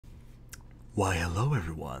Why, hello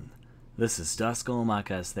everyone. This is Duskull,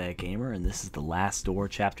 Maka Aesthetic Gamer, and this is The Last Door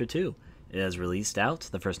Chapter 2. It has released out.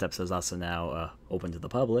 The first episode is also now open to the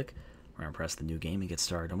public. We're going to press the new game and get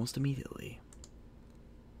started almost immediately.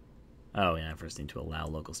 Oh, yeah, I first need to allow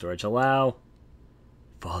local storage. Allow!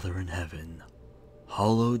 Father in heaven,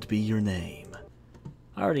 hallowed be your name.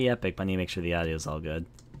 Already epic, but I need to make sure the audio is all good.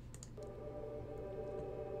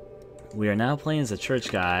 We are now playing as a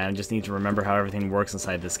church guy. I just need to remember how everything works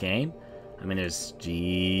inside this game. I mean, there's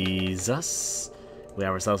Jesus. We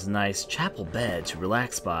have ourselves a nice chapel bed to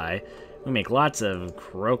relax by. We make lots of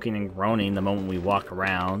croaking and groaning the moment we walk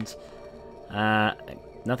around.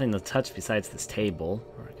 Nothing to touch besides this table.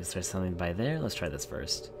 Or is there something by there? Let's try this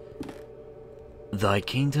first. Thy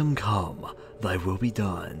kingdom come, thy will be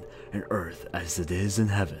done, on earth as it is in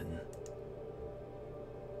heaven.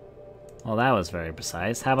 Well, that was very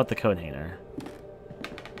precise. How about the coat hanger?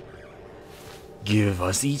 Give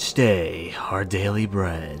us each day our daily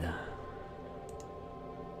bread.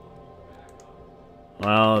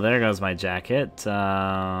 Well, there goes my jacket.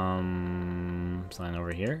 Sign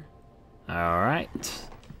over here. Alright.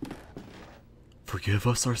 Forgive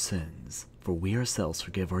us our sins, for we ourselves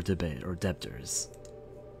forgive our debtors.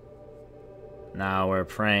 Now we're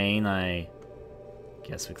praying, I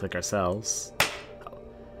guess we click ourselves.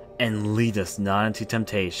 And lead us not into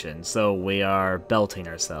temptation, so we are belting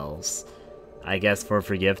ourselves. I guess for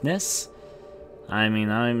forgiveness? I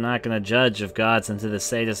mean, I'm not gonna judge if God's into the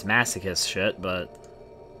sadist masochist shit, but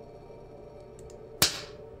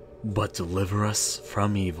deliver us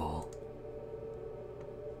from evil.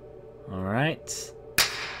 Alright.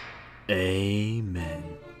 Amen.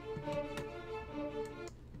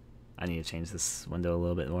 I need to change this window a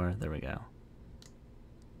little bit more. There we go.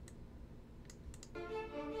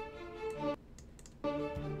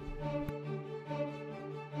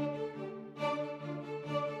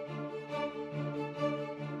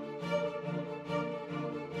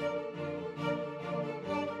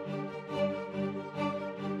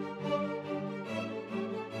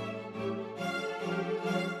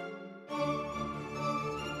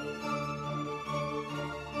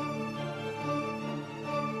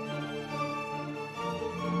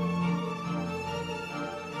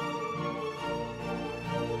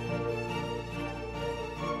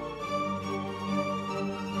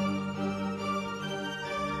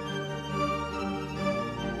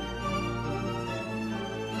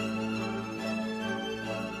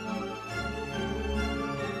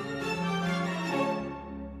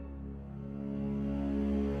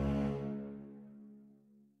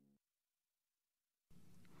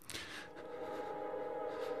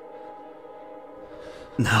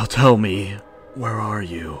 Now tell me, where are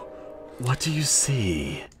you? What do you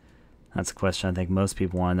see? That's a question I think most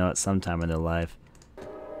people want to know at some time in their life.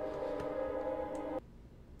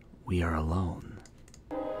 We are alone.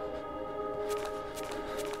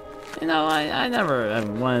 You know, I never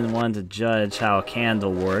wanted to judge how a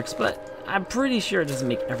candle works, but I'm pretty sure it doesn't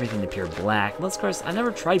make everything appear black. Unless, of course, I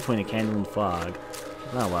never tried putting a candle in fog.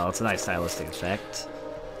 Oh well, it's a nice stylistic effect.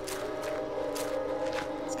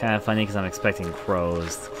 Kind of funny because I'm expecting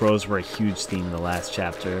crows. The crows were a huge theme in the last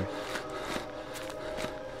chapter.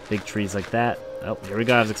 Big trees like that. Oh, here we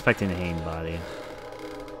go. I was expecting a Hain body.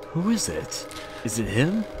 Who is it? Is it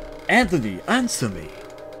him? Anthony, answer me!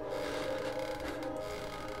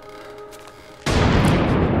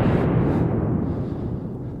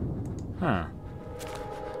 Huh.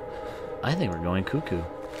 I think we're going cuckoo.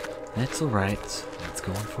 That's alright. Let's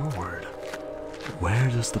go on forward. Where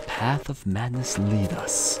does the path of madness lead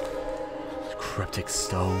us? Cryptic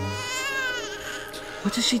stone.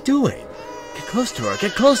 What is she doing? Get close to her.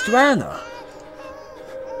 Get close to Anna.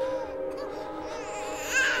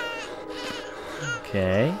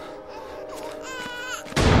 Okay.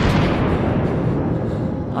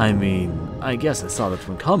 I mean, I guess I saw that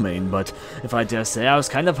one coming, but if I dare say, I was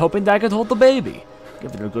kind of hoping that I could hold the baby.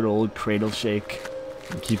 Give it a good old cradle shake.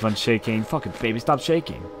 And keep on shaking. Fuck it, baby, stop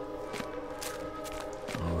shaking.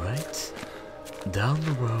 Alright. Down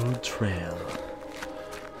the road trail.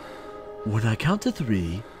 When I count to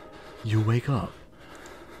 3, you wake up.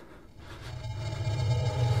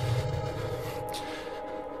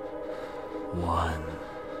 1.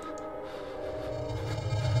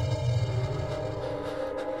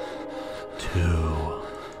 2.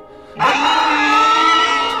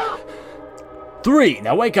 3!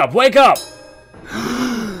 Now wake up! Wake up!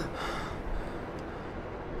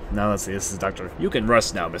 Now let's see, this is Doctor. You can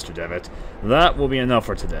rest now, Mr. Devitt. That will be enough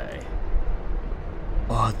for today.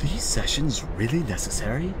 Are these sessions really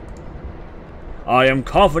necessary? I am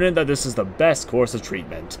confident that this is the best course of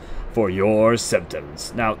treatment for your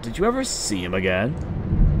symptoms. Now, did you ever see him again?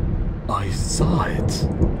 I saw it.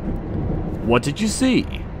 What did you see?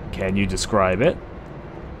 Can you describe it?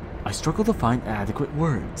 I struggle to find adequate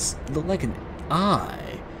words. It looked like an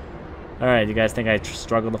eye. Alright, you guys think I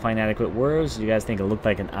struggled to find adequate words? Or you guys think it looked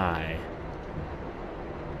like an eye?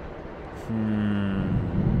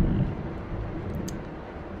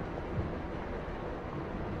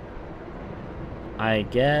 I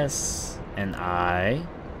guess an eye.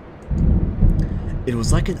 It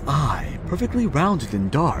was like an eye, perfectly rounded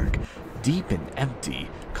and dark, deep and empty,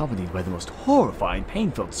 accompanied by the most horrifying,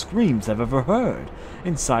 pain-filled screams I've ever heard,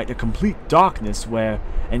 inside a complete darkness where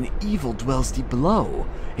an evil dwells deep below,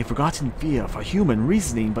 a forgotten fear for human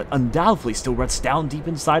reasoning but undoubtedly still rests down deep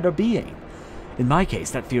inside our being. In my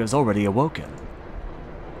case, that fear is already awoken.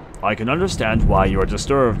 I can understand why you are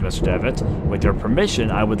disturbed, Mr. Devitt. With your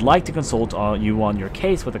permission, I would like to consult you on your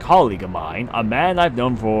case with a colleague of mine, a man I've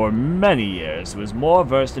known for many years who is more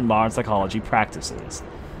versed in modern psychology practices.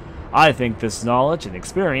 I think this knowledge and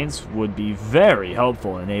experience would be very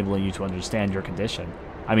helpful in enabling you to understand your condition.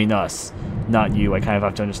 I mean us, not you. I kind of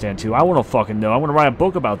have to understand too. I want to fucking know. I want to write a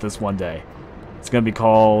book about this one day. It's going to be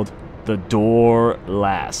called The Door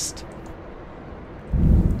Last.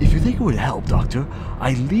 If you think it would help, Doctor,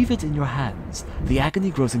 I leave it in your hands. The agony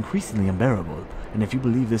grows increasingly unbearable, and if you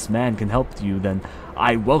believe this man can help you, then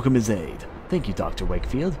I welcome his aid. Thank you, Dr.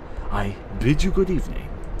 Wakefield. I bid you good evening.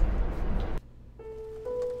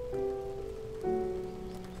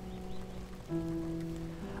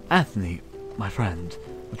 Anthony, my friend,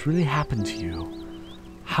 what really happened to you?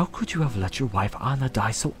 How could you have let your wife Anna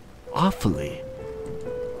die so awfully?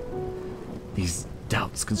 These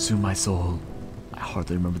doubts consume my soul. I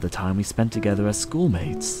hardly remember the time we spent together as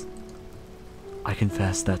schoolmates. I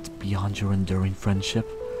confess that beyond your enduring friendship,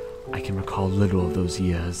 I can recall little of those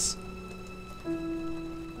years.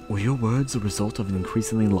 Were your words a result of an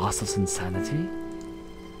increasing loss of insanity?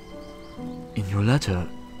 In your letter,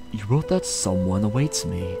 you wrote that someone awaits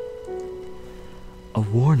me. A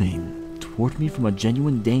warning toward me from a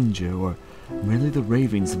genuine danger or merely the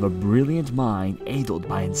ravings of a brilliant mind aided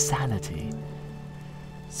by insanity.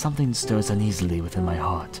 Something stirs uneasily within my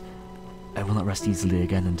heart. I will not rest easily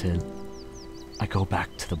again until I go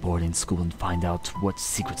back to the boarding school and find out what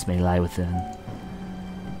secrets may lie within.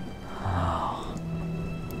 Oh.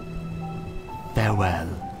 Farewell,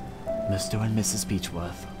 Mr. and Mrs.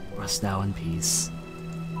 Beechworth. Rest now in peace.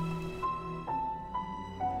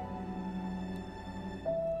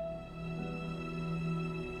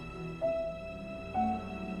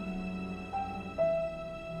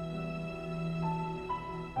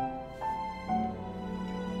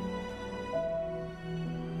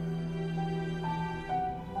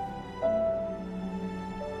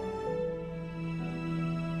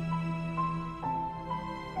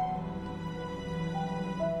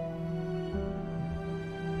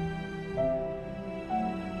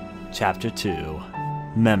 Chapter 2,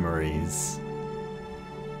 Memories.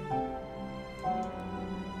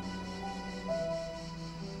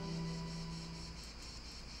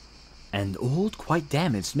 An old, quite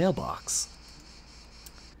damaged mailbox.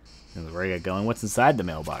 Where you going? What's inside the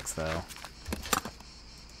mailbox, though?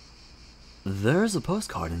 There's a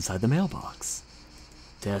postcard inside the mailbox.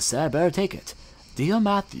 Dare say I better take it. Dear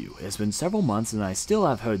Matthew, it has been several months and I still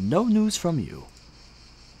have heard no news from you.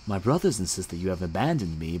 My brothers insist that you have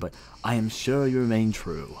abandoned me, but I am sure you remain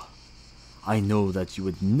true. I know that you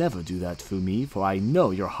would never do that for me, for I know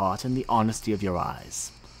your heart and the honesty of your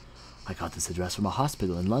eyes. I got this address from a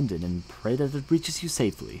hospital in London and pray that it reaches you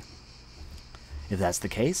safely. If that's the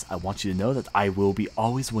case, I want you to know that I will be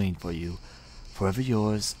always waiting for you. Forever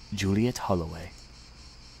yours, Juliet Holloway.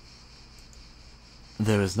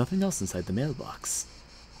 There is nothing else inside the mailbox.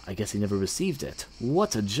 I guess he never received it.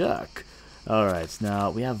 What a jerk! Alright, now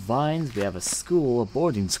we have vines, we have a school, a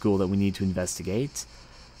boarding school that we need to investigate.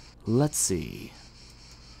 Let's see.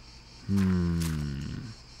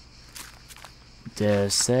 Dare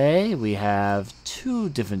say we have two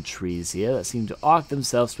different trees here that seem to arc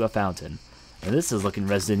themselves to a fountain. And this is looking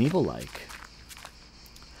Resident Evil-like.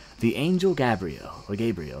 The Angel Gabriel,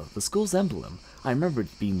 the school's emblem. I remember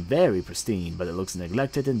it being very pristine, but it looks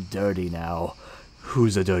neglected and dirty now.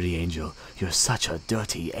 Who's a dirty angel? You're such a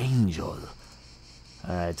dirty angel.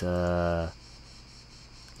 Alright,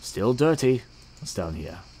 still dirty. What's down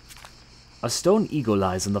here? A stone eagle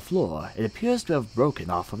lies on the floor. It appears to have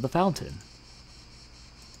broken off of the fountain.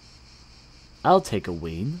 I'll take a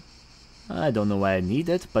ween. I don't know why I need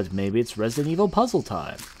it, but maybe it's Resident Evil puzzle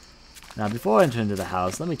time. Now, before I enter into the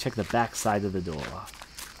house, let me check the back side of the door.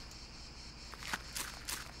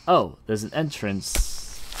 Oh, there's an entrance.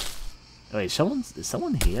 Wait, is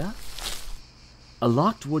someone here? A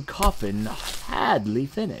locked wood coffin, hardly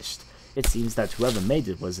finished. It seems that whoever made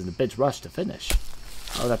it was in a bit rushed to finish.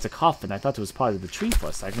 Oh, that's a coffin. I thought it was part of the tree for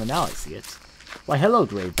a second, but now I see it. Why, hello,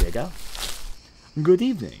 Gravedigger. Good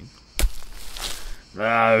evening.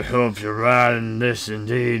 I hope you're right, and this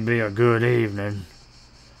indeed be a good evening.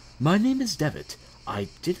 My name is Devitt. I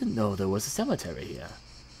didn't know there was a cemetery here.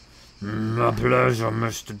 My pleasure,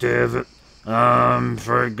 Mr. Devitt. I'm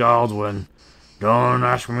Fred Godwin. Don't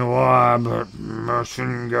ask me why, but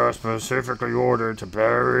Messenger specifically ordered to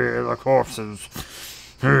bury the corpses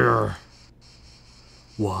here.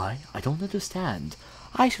 Why? I don't understand.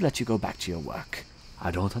 I should let you go back to your work. I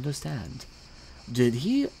don't understand. Did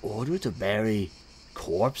he order to bury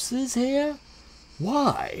corpses here?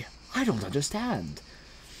 Why? I don't understand.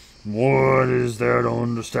 What is there to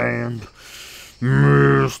understand,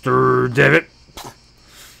 Mr. Devitt?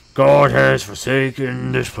 God has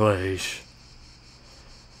forsaken this place.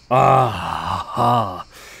 Ah,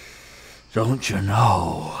 don't you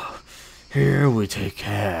know? Here we take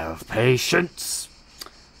care of patients.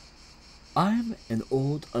 I'm an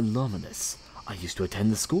old alumnus. I used to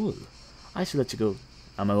attend the school. I should let you go.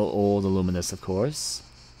 I'm an old alumnus, of course.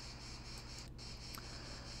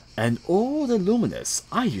 An old alumnus.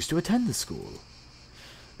 I used to attend the school.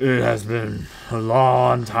 It has been a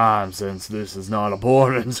long time since this is not a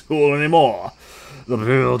boarding school anymore. The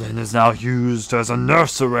building is now used as a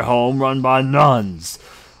nursery home run by nuns,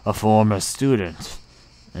 a former student.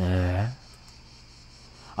 I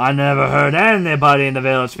never heard anybody in the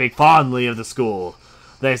village speak fondly of the school.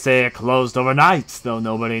 They say it closed overnight, though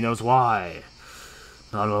nobody knows why.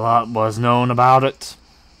 Not a lot was known about it.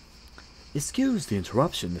 Excuse the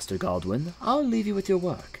interruption, Mr. Godwin. I'll leave you with your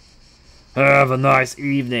work. Have a nice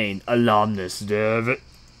evening, alumnus Devitt.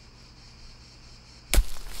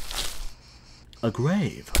 A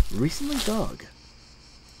grave, recently dug.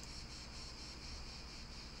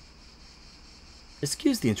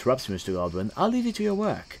 Excuse the interruption, Mr. Godwin. I'll leave you to your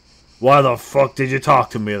work. Why the fuck did you talk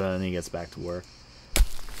to me then? And he gets back to work.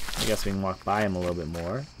 I guess we can walk by him a little bit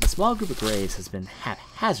more. The small group of graves has been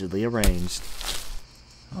haphazardly arranged.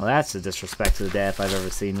 Well, that's a disrespect to the dead if I've ever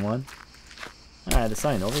seen one. Alright, the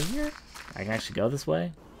sign over here? I can actually go this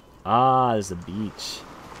way? Ah, there's a beach.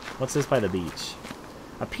 What's this by the beach?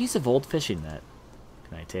 A piece of old fishing net.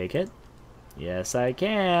 Can I take it? Yes, I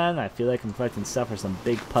can. I feel like I'm collecting stuff for some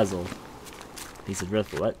big puzzle. Piece of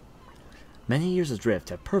driftwood. Many years of drift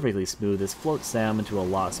have perfectly smoothed this float Sam into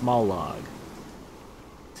a small log.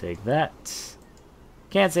 Take that.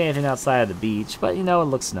 Can't see anything outside of the beach, but you know, it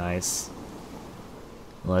looks nice.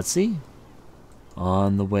 Let's see.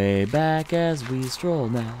 On the way back as we stroll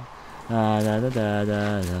now. Da, da, da, da,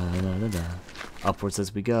 da, da, da, da. Upwards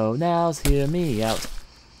as we go, now's hear me out.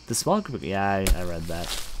 The small group, yeah, I read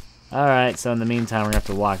that. Alright, so in the meantime, we're gonna have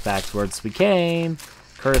to walk back towards we came.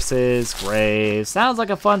 Curses, graves, sounds like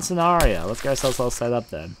a fun scenario. Let's get ourselves all set up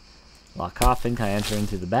then. Lock coffin, can I enter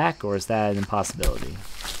into the back, or is that an impossibility?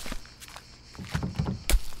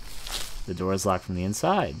 The door is locked from the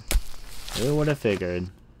inside. Who would have figured?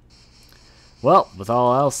 Well, with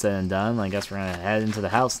all else said and done, I guess we're gonna head into the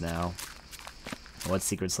house now. What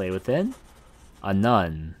secrets lay within? A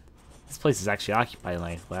nun. This place is actually occupied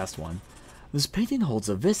like the last one. This painting holds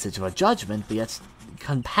a visage of a judgment, but yet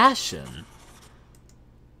compassion.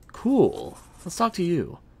 Cool. Let's talk to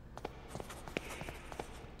you.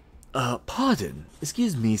 Pardon.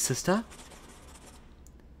 Excuse me, sister.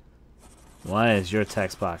 Why is your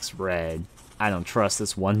text box red? I don't trust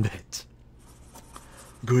this one bit.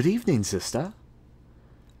 Good evening, sister.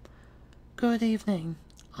 Good evening.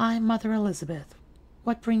 I'm Mother Elizabeth.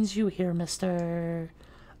 What brings you here, Mr.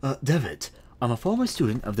 Devitt. I'm a former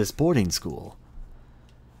student of this boarding school.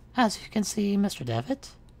 As you can see, Mr.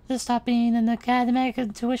 Devitt, this stopped being an academic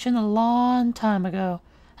tuition a long time ago,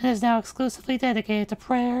 and is now exclusively dedicated to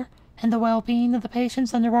prayer and the well-being of the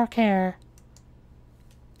patients under our care.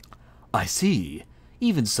 I see.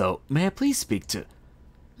 Even so, may I please speak to...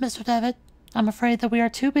 Mr. Devitt, I'm afraid that we are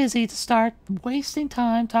too busy to start wasting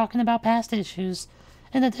time talking about past issues.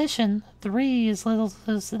 In addition, there is little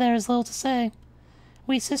to say.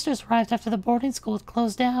 We sisters arrived after the boarding school had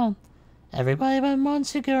closed down. Everybody but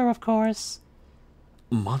Monsieur, of course.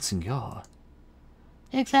 Monseigneur?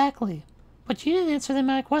 Exactly. But you didn't answer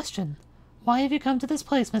my question. Why have you come to this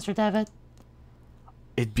place, Mr. Devitt?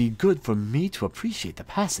 It'd be good for me to appreciate the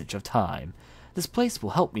passage of time. This place will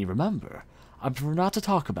help me remember. I prefer not to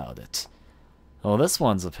talk about it. Well, this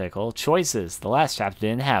one's a pickle. Choices. The last chapter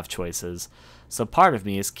didn't have choices. So part of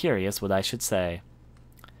me is curious what I should say.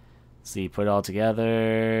 See, put it all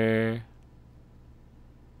together.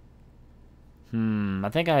 I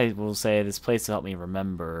think I will say this place will help me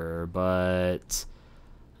remember, but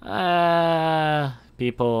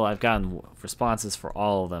People, I've gotten responses for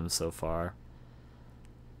all of them so far.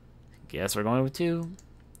 Guess we're going with 2.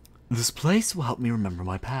 This place will help me remember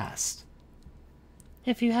my past.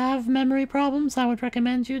 If you have memory problems, I would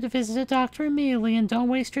recommend you to visit a doctor immediately and don't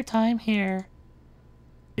waste your time here.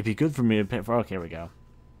 It'd be good for me to... Okay, here we go.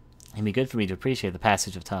 It'd be good for me to appreciate the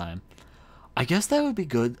passage of time. I guess that would be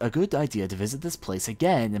a good idea to visit this place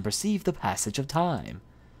again and perceive the passage of time.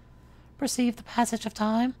 Perceive the passage of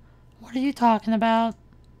time? What are you talking about?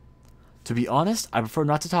 To be honest, I prefer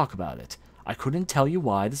not to talk about it. I couldn't tell you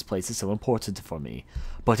why this place is so important for me,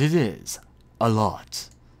 but it is. A lot.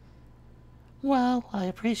 Well, I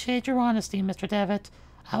appreciate your honesty, Mr. Devitt.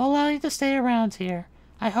 I'll allow you to stay around here.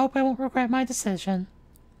 I hope I won't regret my decision.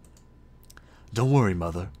 Don't worry,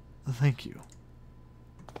 Mother. Thank you.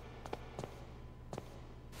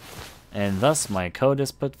 And thus my code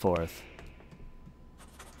is put forth.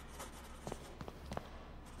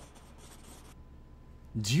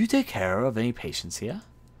 Do you take care of any patients here?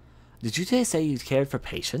 Did you say you cared for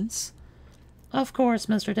patients? Of course,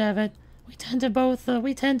 Mr. Devitt. We tend to both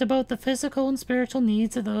the physical and spiritual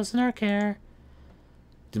needs of those in our care.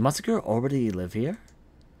 Did Monsignor already live here?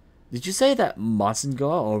 Did you say that Monsignor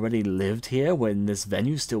already lived here when this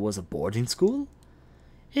venue still was a boarding school?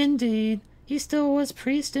 Indeed. He still was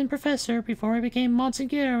priest and professor before he became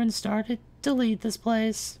Monsignor and started to lead this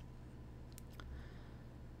place.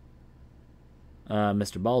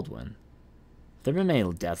 Mr. Baldwin. There have been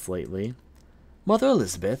many deaths lately. Mother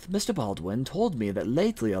Elizabeth, Mr. Baldwin told me that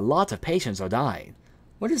lately a lot of patients are dying.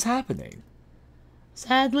 What is happening?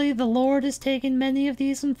 Sadly, the Lord has taken many of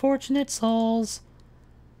these unfortunate souls.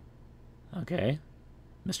 Okay.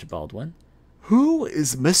 Mr. Baldwin. Who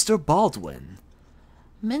is Mr. Baldwin?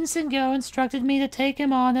 Minsingo instructed me to take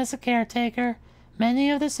him on as a caretaker. Many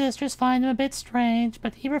of the sisters find him a bit strange,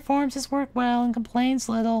 but he performs his work well and complains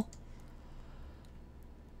little.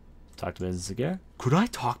 Talk to Mrs. Segura. Could I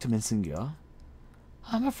talk to Monsignor?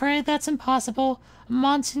 I'm afraid that's impossible.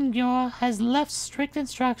 Monsignor has left strict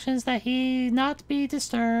instructions that he not be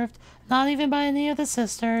disturbed, not even by any of the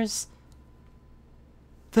sisters.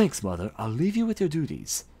 Thanks, Mother. I'll leave you with your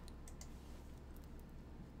duties.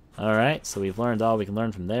 Alright, so we've learned all we can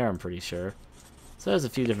learn from there, I'm pretty sure. So there's a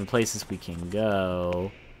few different places we can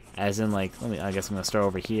go. As in, like, I guess I'm going to start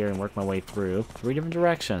over here and work my way through 3 different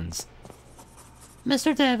directions.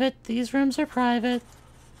 Mr. Devitt, these rooms are private.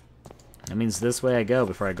 That means this way I go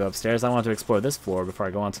before I go upstairs. I want to explore this floor before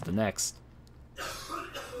I go on to the next.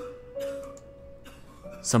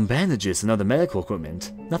 Some bandages and other medical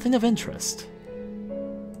equipment. Nothing of interest.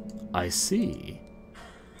 I see.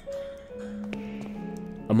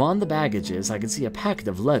 Among the baggages, I can see a packet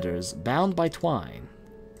of letters bound by twine.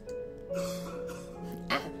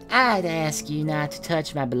 I'd ask you not to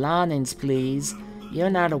touch my belongings, please. You're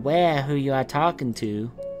not aware who you are talking to.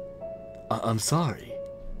 I'm sorry.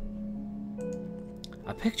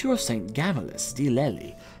 A picture of Saint Gamaliel di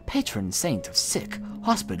Lelli, patron saint of sick,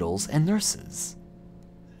 hospitals, and nurses.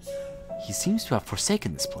 He seems to have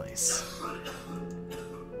forsaken this place.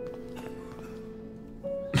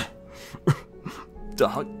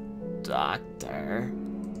 Doctor.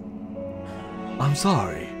 I'm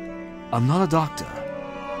sorry. I'm not a doctor.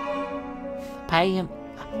 Pay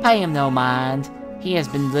him no mind. He has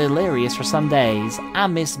been delirious for some days.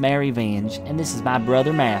 I'm Miss Mary Venge, and this is my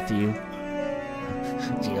brother Matthew.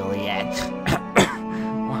 Juliet,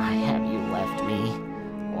 why have you left me?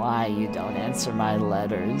 Why you don't answer my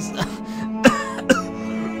letters?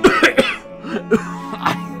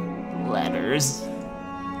 Letters.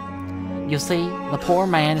 You see, the poor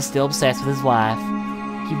man is still obsessed with his wife.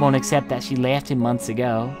 He won't accept that she left him months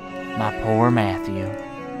ago. My poor Matthew.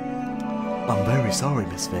 I'm very sorry,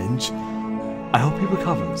 Miss Finch. I hope he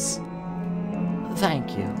recovers.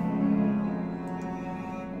 Thank you.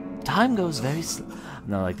 Time goes very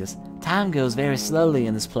Time goes very slowly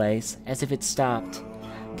in this place, as if it stopped.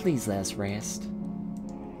 Please let us rest.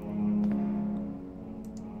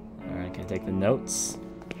 Alright, can I take the notes?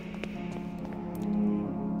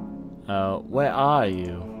 Where are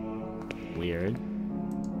you? Weird.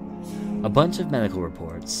 A bunch of medical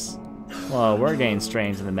reports. Well, we're getting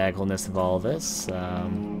strange in the medicalness of all this.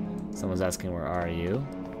 Someone's asking, where are you?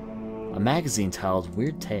 A magazine titled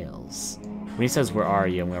Weird Tales. When he says, where are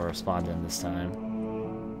you, I'm going to respond to him this time.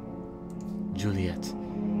 Juliet.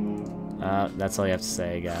 That's all you have to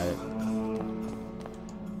say, got it.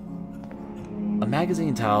 A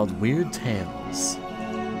magazine titled Weird Tales.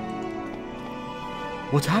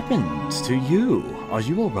 What happened to you? Are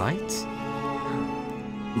you alright?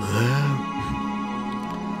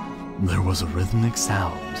 There was a rhythmic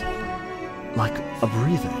sound, like a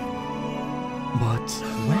breathing. But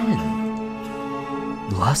when?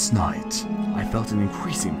 Last night, I felt an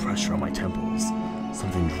increasing pressure on my temples.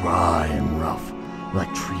 Something dry and rough,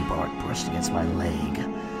 like tree bark brushed against my leg.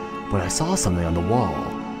 But I saw something on the wall,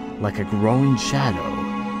 like a growing shadow.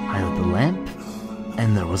 I lit the lamp,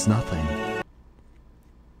 and there was nothing.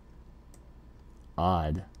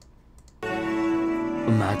 Odd.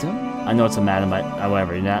 Madam? I know it's a madam, but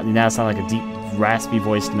however, you now sound like a deep,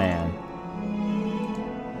 raspy-voiced man.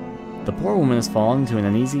 The poor woman has fallen into an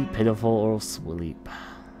uneasy, pitiful sleep.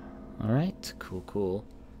 Alright, cool.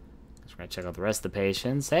 We're gonna check out the rest of the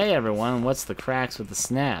patients. Hey everyone, what's the cracks with the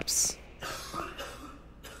snaps?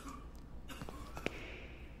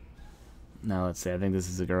 Now let's see, I think this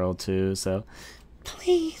is a girl too, so...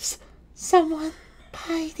 Please, someone,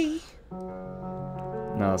 Heidi.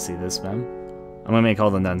 Now let's see this one. I'm gonna make all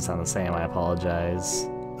the nuns sound the same, I apologize.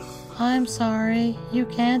 I'm sorry, you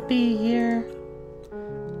can't be here.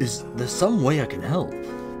 Is there some way I can help?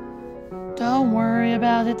 Don't worry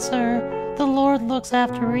about it, sir. The Lord looks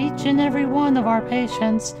after each and every one of our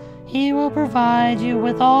patients. He will provide you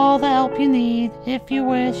with all the help you need. If you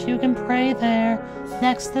wish, you can pray there,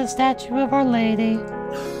 next to the statue of Our Lady.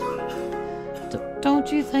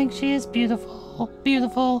 Don't you think she is beautiful?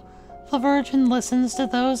 Beautiful. The Virgin listens to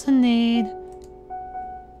those in need.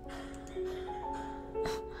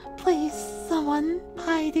 Please, someone,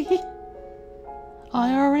 Heidi.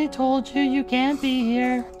 I already told you you can't be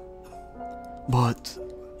here. But...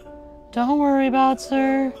 Don't worry about it,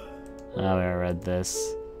 sir. Oh, I read this.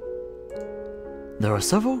 there are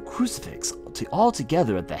several crucifixes all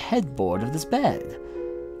together at the headboard of this bed.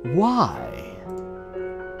 Why?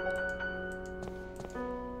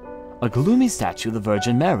 A gloomy statue of the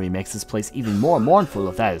Virgin Mary makes this place even more mournful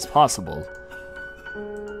if that is possible.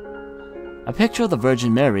 A picture of the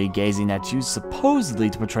Virgin Mary gazing at you supposedly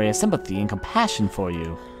to portray a sympathy and compassion for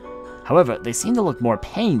you. However, they seem to look more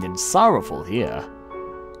pained and sorrowful here.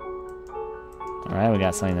 Alright, we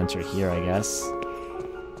got something to enter here, I guess.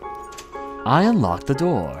 I unlocked the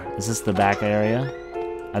door. Is this the back area?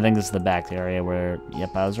 I think this is the back area where...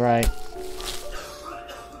 Yep, I was right.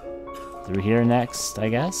 Through here next, I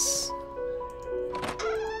guess?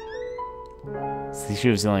 See, she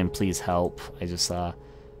was yelling, please help. I just saw...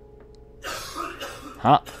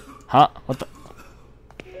 Huh? What the...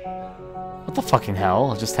 What the fucking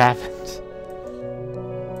hell just happened?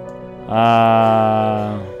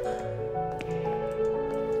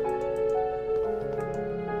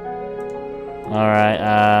 Alright,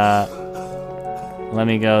 let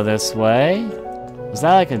me go this way. Was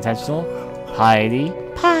that like intentional? Heidi?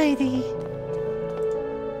 Heidi,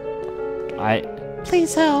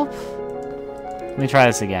 please help. Let me try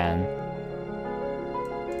this again.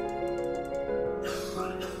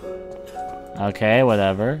 Okay,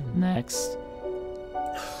 whatever. Next.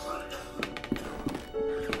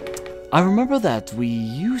 I remember that we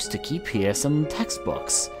used to keep here some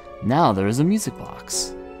textbooks. Now there is a music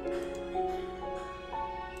box.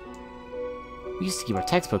 We used to keep our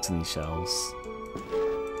textbooks in these shelves.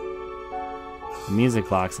 The music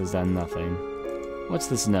box has done nothing. What's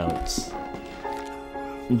this note?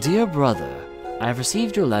 Dear brother, I have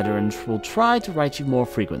received your letter and will try to write you more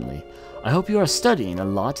frequently. I hope you are studying a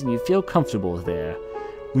lot and you feel comfortable there.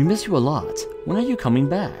 We miss you a lot. When are you coming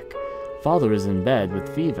back? Father is in bed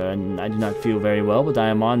with fever and I do not feel very well, but I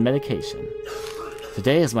am on medication.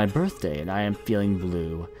 Today is my birthday and I am feeling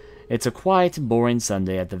blue. It's a quiet and boring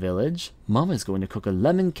Sunday at the village. Mama is going to cook a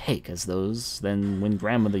lemon cake as those then when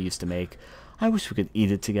grandmother used to make. I wish we could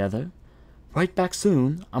eat it together. Write back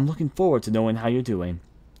soon. I'm looking forward to knowing how you're doing.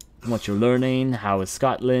 What you're learning, how is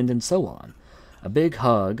Scotland, and so on. A big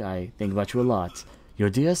hug. I think about you a lot.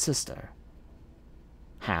 Your dear sister.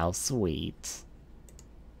 How sweet.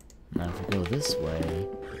 Now if we go this way...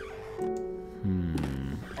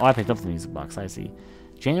 Oh, I picked up the music box, I see.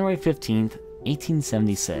 January 15th,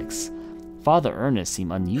 1876. Father Ernest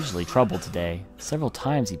seemed unusually troubled today. Several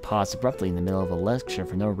times he paused abruptly in the middle of a lecture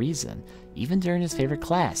for no reason, even during his favorite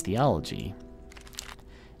class, theology.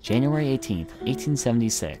 January 18th,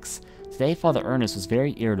 1876. Today Father Ernest was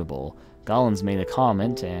very irritable. Gollins made a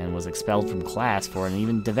comment and was expelled from class for it, and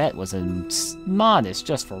even Devet was modest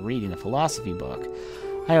just for reading a philosophy book.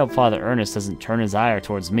 I hope Father Ernest doesn't turn his ire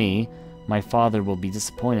towards me. My father will be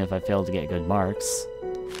disappointed if I fail to get good marks.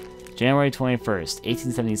 January 21st,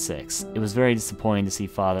 1876. It was very disappointing to see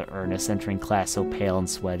Father Ernest entering class so pale and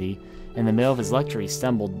sweaty. In the middle of his lecture, he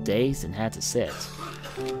stumbled, dazed, and had to sit.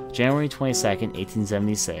 January 22nd,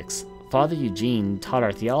 1876. Father Eugene taught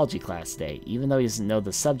our theology class today, even though he doesn't know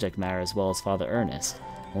the subject matter as well as Father Ernest.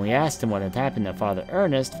 When we asked him what had happened to Father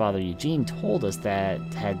Ernest, Father Eugene told us that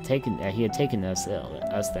he had taken us ill.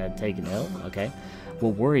 Okay.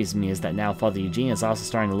 What worries me is that now Father Eugene is also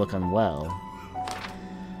starting to look unwell.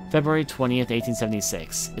 February 20th,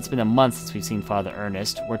 1876. It's been a month since we've seen Father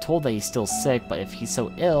Ernest. We're told that he's still sick, but if he's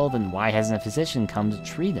so ill, then why hasn't a physician come to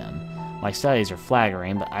treat him? My studies are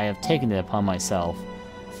flagging, but I have taken it upon myself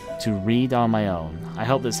to read on my own. I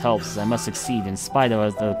hope this helps, as I must succeed in spite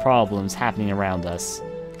of the problems happening around us.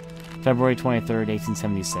 February 23rd,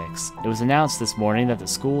 1876. It was announced this morning that the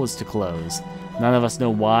school is to close. None of us know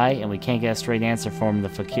why, and we can't get a straight answer from the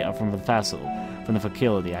faculty. I cannot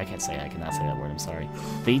say that word, I'm sorry.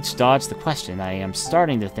 They each dodge the question. I am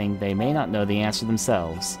starting to think they may not know the answer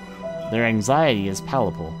themselves. Their anxiety is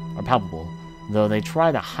palpable, though they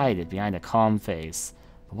try to hide it behind a calm face.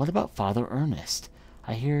 But what about Father Ernest?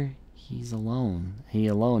 I hear he's alone. He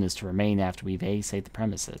alone is to remain after we vacate the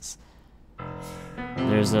premises.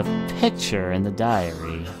 There's a picture in the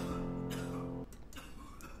diary.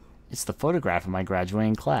 It's the photograph of my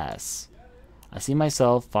graduating class. I see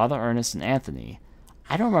myself, Father Ernest, and Anthony.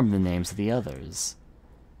 I don't remember the names of the others.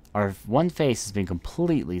 Our one face has been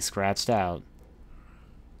completely scratched out.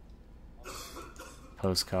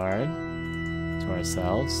 Postcard. To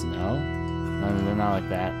ourselves. No, not like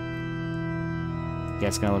that.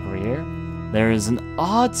 Guess gonna look over here. There is an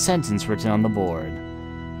odd sentence written on the board.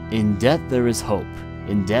 In death there is hope.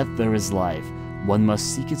 In death there is life. One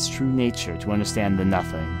must seek its true nature to understand the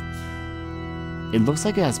nothing. It looks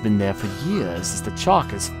like it has been there for years, as the chalk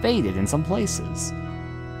has faded in some places.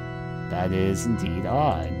 That is indeed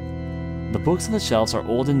odd. The books on the shelves are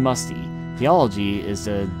old and musty. Theology is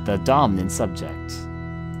the dominant subject.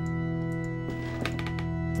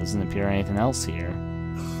 Doesn't appear anything else here.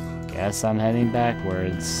 Guess I'm heading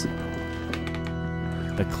backwards.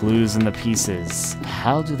 The clues and the pieces.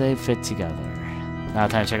 How do they fit together? Now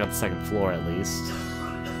time to check out the second floor at least.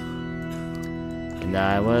 And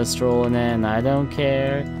I was strolling and I don't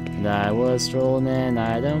care. And I was strolling and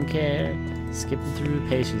I don't care. Skipping through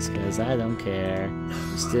patience cause I don't care.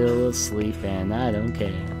 I'm still asleep and I don't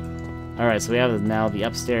care. Alright, so we have now the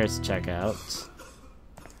upstairs to check out.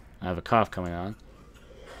 I have a cough coming on.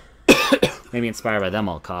 Maybe inspired by them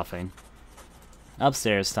all coughing.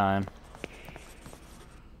 Upstairs time.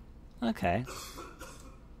 Okay.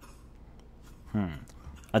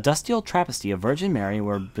 A dusty old travesty of Virgin Mary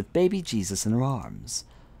with baby Jesus in her arms.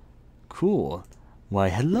 Cool. Why,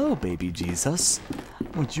 hello, baby Jesus.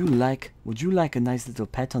 Would you like a nice little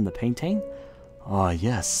pet on the painting? Ah,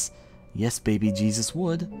 yes. Yes, baby Jesus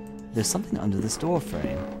would. There's something under this door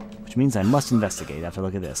frame, which means I must investigate after a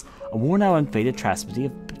look at this. A worn-out and faded travesty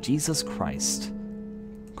of Jesus Christ.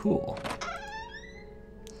 Cool.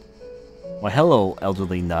 Why, hello,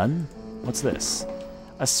 elderly nun. What's this?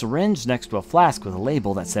 A syringe next to a flask with a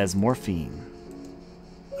label that says morphine.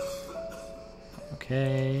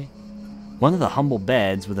 Okay. One of the humble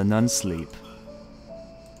beds where the nuns sleep.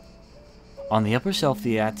 On the upper shelf,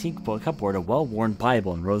 the antique cupboard, a well-worn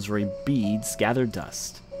Bible and rosary beads gather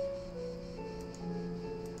dust.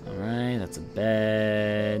 Alright, that's a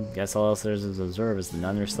bed. Guess all else there's to observe is the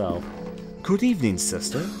nun herself. Good evening,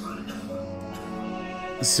 sister.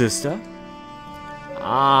 Sister?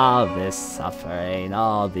 All this suffering,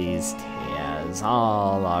 all these tears,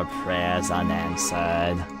 all our prayers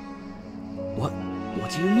unanswered. What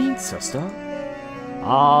do you mean, sister?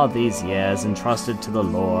 All these years entrusted to the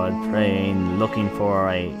Lord, praying, looking for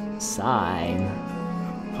a sign,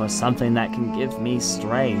 for something that can give me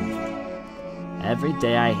strength. Every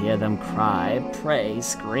day I hear them cry, pray,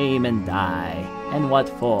 scream, and die. And what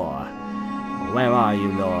for? Where are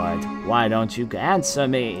you, Lord? Why don't you answer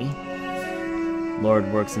me?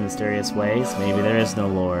 Lord works in mysterious ways. Maybe there is no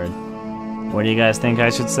Lord. What do you guys think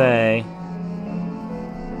I should say?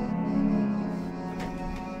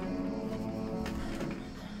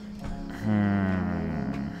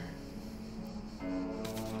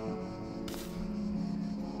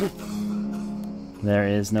 There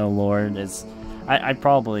is no Lord. I'd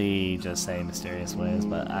probably just say mysterious ways,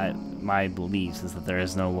 but my beliefs is that there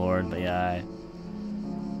is no Lord, but yeah,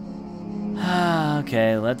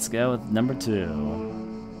 okay, let's go with number 2.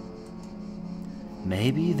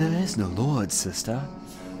 Maybe there is no Lord, sister.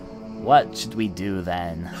 What should we do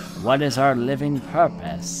then? What is our living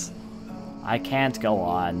purpose? I can't go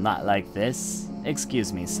on, not like this.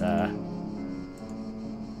 Excuse me, sir.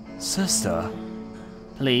 Sister?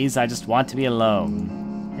 Please, I just want to be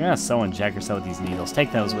alone. You're gonna sew and jack yourself with these needles.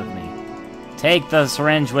 Take those with me. Take the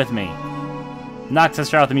syringe with me. Knock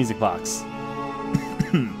sister out the music box.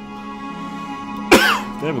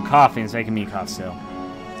 Bit of a coughing is making me cough still.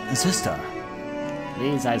 Sister.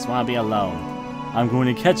 Please, I just want to be alone. I'm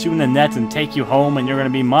going to catch you in the net and take you home, and you're going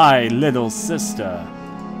to be my little sister.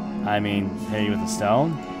 I mean, hit you with a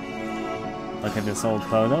stone? Look at this old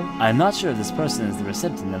photo. I'm not sure if this person is the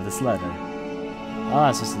recipient of this letter. Oh,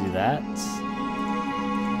 I'm supposed to do that.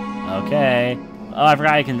 Okay. Oh, I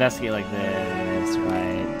forgot I can investigate like this,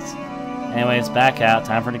 right. Anyways, back out.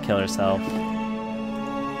 Time for her to kill herself.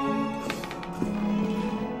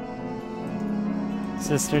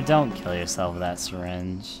 Sister, don't kill yourself with that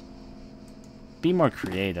syringe. Be more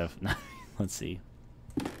creative. Let's see.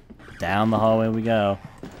 Down the hallway we go.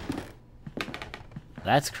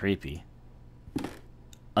 That's creepy.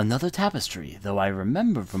 Another tapestry, though I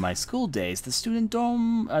remember from my school days the student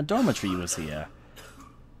dormitory was here.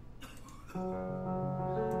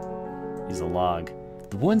 Use a log.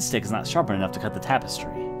 The wooden stick is not sharp enough to cut the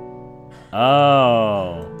tapestry.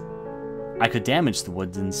 Oh. I could damage the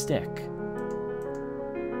wooden stick.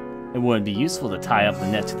 It wouldn't be useful to tie up the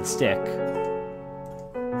net to the stick.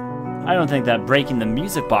 I don't think that breaking the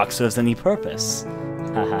music box serves any purpose. Ha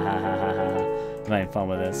ha ha ha ha ha. I'm having fun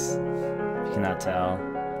with this. If you cannot tell.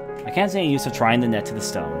 I can't see any use of trying the net to the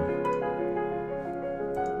stone.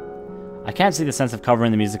 I can't see the sense of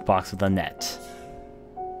covering the music box with a net.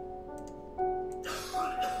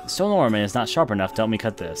 The stone ornament is not sharp enough to help me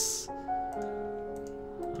cut this.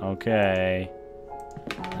 Okay.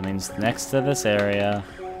 That means next to this area.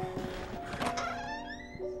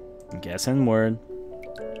 I'm guessing word.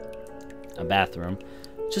 A bathroom.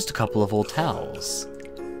 Just a couple of old towels.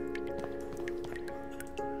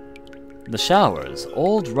 The showers.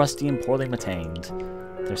 Old, rusty, and poorly maintained.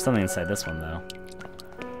 There's something inside this one, though.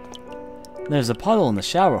 There's a puddle in the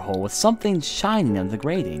shower hole with something shining under the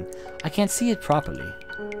grating. I can't see it properly.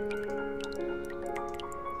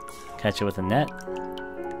 Catch it with a net.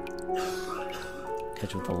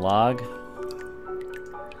 Catch it with a log.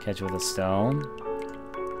 Catch it with a stone.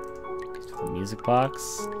 Catch it with a music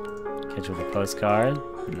box. Catch it with a postcard.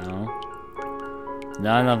 No.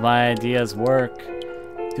 None of my ideas work.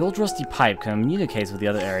 The old rusty pipe communicates with the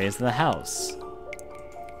other areas of the house.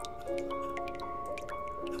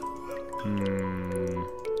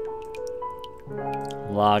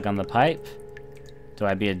 Log on the pipe. Do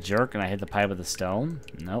I be a jerk and I hit the pipe with a stone?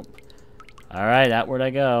 Nope. Alright, outward I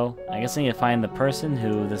go. I guess I need to find the person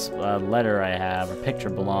who this letter I have, or picture,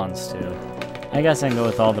 belongs to. I guess I can go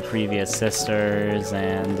with all the previous sisters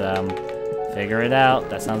and figure it out.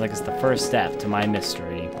 That sounds like it's the first step to my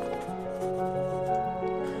mystery.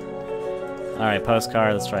 Alright,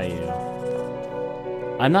 postcard, let's try you.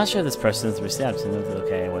 I'm not sure this person is the reception.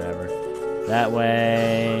 Okay, whatever. That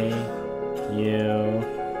way. You.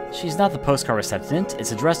 She's not the postcard recipient.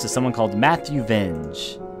 It's addressed to someone called Matthew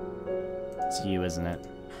Venge. It's you, isn't it?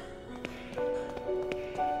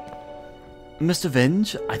 Mr.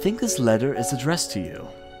 Venge, I think this letter is addressed to you.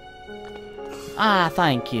 Ah,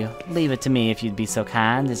 thank you. Leave it to me if you'd be so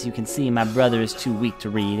kind. As you can see, my brother is too weak to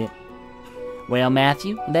read it. Well,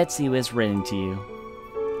 Matthew, let's see what's written to you.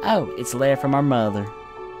 Oh, it's a letter from our mother.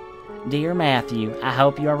 Dear Matthew, I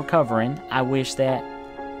hope you are recovering. I wish that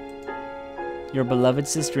your beloved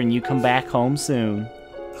sister and you come back home soon.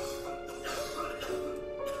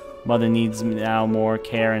 Mother needs now more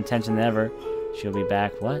care and attention than ever. She'll be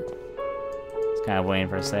back. What? It's kind of waiting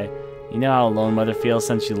for her to say. You know how alone Mother feels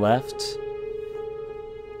since you left?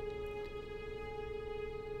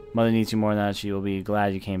 Mother needs you more now. She will be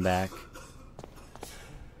glad you came back.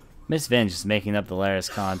 Miss Venge is making up the letter's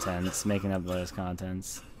contents.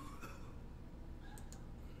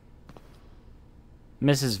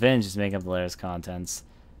 Mrs. Venge is making up the letter's contents.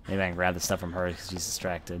 Maybe I can grab the stuff from her because she's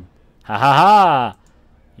distracted. Ha ha ha!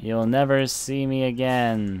 You'll never see me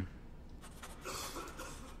again.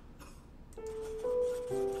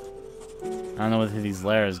 I don't know who these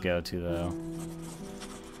letters go to, though.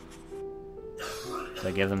 Should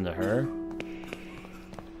I give them to her?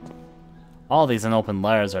 All these unopened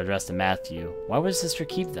letters are addressed to Matthew. Why would his sister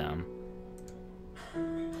keep them?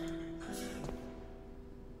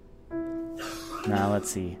 Now, let's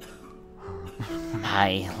see.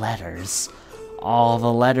 My letters. All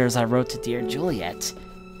the letters I wrote to dear Juliet.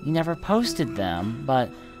 You never posted them, but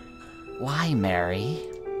why, Mary?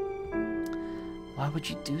 Why would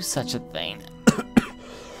you do such a thing?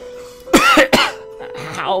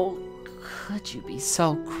 How could you be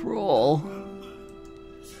so cruel?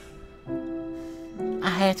 I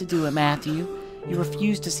had to do it, Matthew. You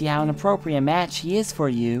refused to see how inappropriate match she is for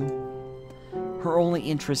you. Her only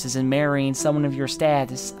interest is in marrying someone of your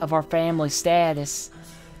status, of our family status.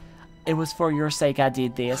 It was for your sake I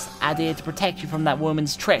did this. I did it to protect you from that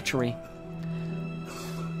woman's treachery.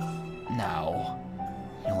 No.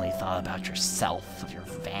 You only thought about yourself, of your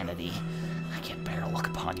vanity. I can't bear to look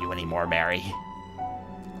upon you anymore, Mary.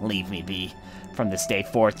 Leave me be. From this day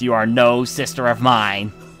forth, you are no sister of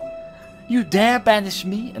mine. You dare banish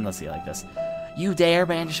me? And let's see like this. You dare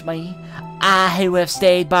banish me? I who have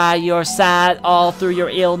stayed by your side all through your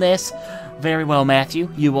illness. Very well, Matthew.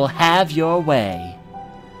 You will have your way.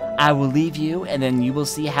 I will leave you, and then you will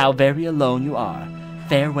see how very alone you are.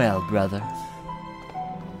 Farewell, brother.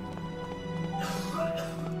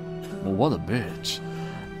 Well, what a bitch.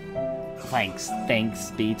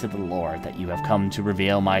 Thanks be to the Lord that you have come to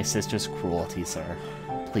reveal my sister's cruelty, sir.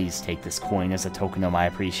 Please take this coin as a token of my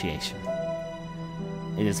appreciation.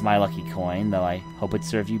 It is my lucky coin, though I hope it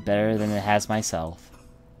serve you better than it has myself.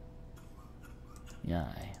 Yeah.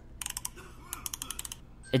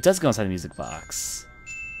 It does go inside the music box.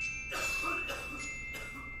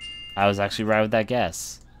 I was actually right with that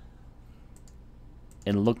guess.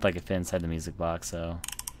 It looked like it fit inside the music box, so...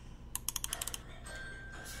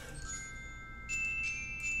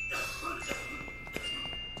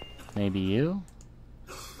 Maybe you?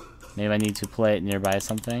 Maybe I need to play it nearby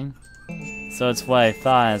something? So it's what I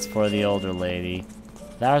thought, it's for the older lady.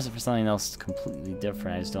 That was for something else completely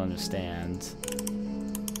different, I just don't understand.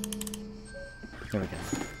 There we go.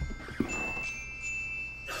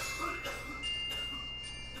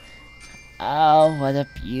 Oh, what a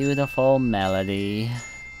beautiful melody.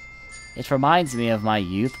 It reminds me of my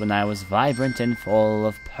youth when I was vibrant and full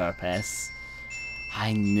of purpose.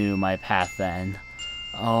 I knew my path then.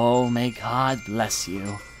 Oh, may God bless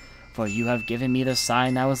you, for you have given me the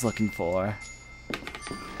sign I was looking for.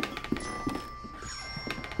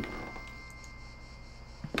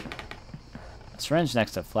 A syringe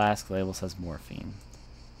next to flask label says morphine.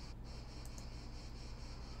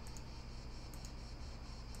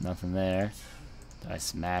 Nothing there. Do I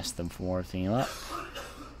smash the morphine up?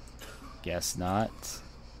 Guess not.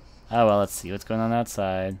 Oh well, let's see what's going on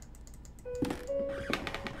outside.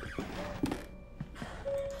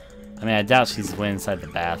 I mean, I doubt she's way inside the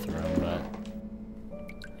bathroom, but...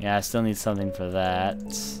 Yeah, I still need something for that.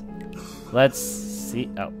 Let's see...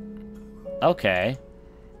 Oh. Okay.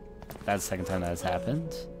 That's the second time that has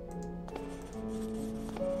happened.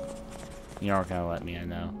 You aren't gonna let me, I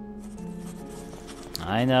know.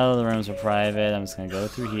 I know the rooms are private. I'm just gonna go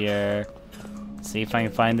through here. See if I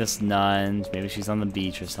can find this nun. Maybe she's on the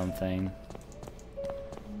beach or something.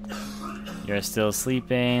 You're still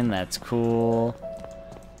sleeping. That's cool.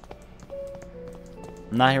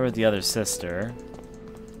 I'm not here with the other sister.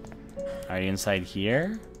 Are you inside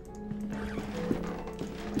here?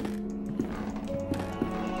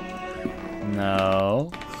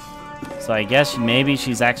 No. So I guess maybe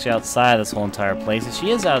she's actually outside this whole entire place. If she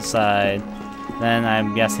is outside, then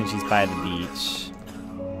I'm guessing she's by the beach.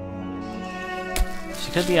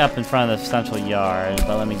 She could be up in front of the central yard,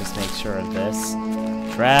 but let me just make sure of this.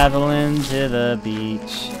 Traveling to the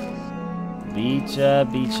beach. Beach-a,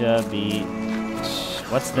 beach-a, beach.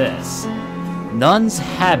 What's this? Nun's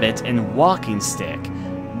habit and walking stick.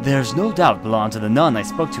 There's no doubt belonged to the nun I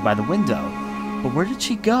spoke to by the window. But where did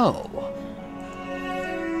she go?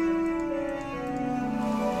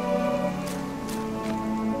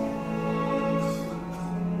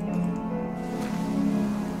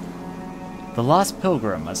 The Lost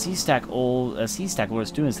Pilgrim, a sea stack where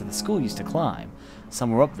students at the school used to climb.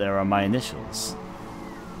 Somewhere up there are my initials.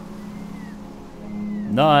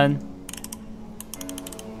 None.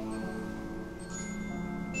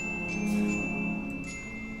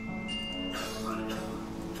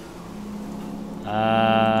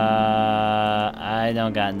 I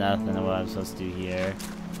don't got nothing of what I'm supposed to do here.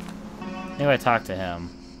 Maybe I talk to him.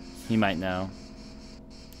 He might know.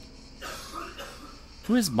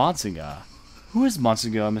 Who is Monsignor? Who is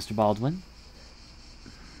Monsignor, Mr. Baldwin?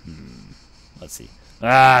 Let's see.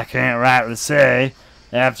 I can't rightly say.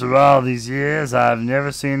 After all these years, I've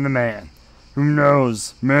never seen the man. Who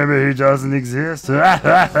knows? Maybe he doesn't exist.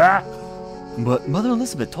 But Mother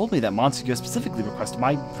Elizabeth told me that Monsignor specifically requested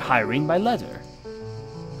my hiring by letter.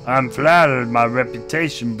 I'm flattered my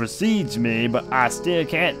reputation precedes me, but I still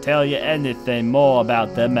can't tell you anything more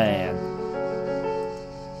about the man.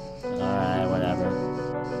 Alright, whatever.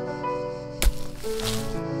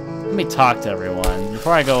 Let me talk to everyone.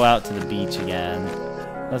 Before I go out to the beach again,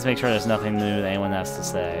 let's make sure there's nothing new that anyone has to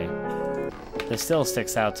say. This still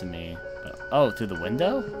sticks out to me. Oh, through the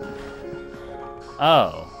window?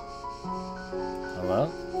 Oh.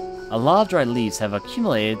 Hello? A lot of dried leaves have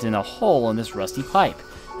accumulated in a hole in this rusty pipe.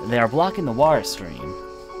 They are blocking the water stream.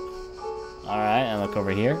 Alright, and look over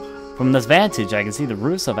here. From this vantage, I can see the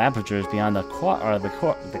roofs of apertures beyond the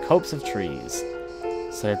copse of trees.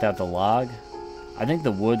 So hit that with the log. I think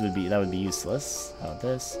the wood would be useless. How about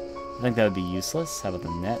this? I think that would be useless. How about the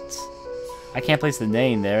net? I can't place the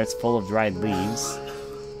name there. It's full of dried leaves.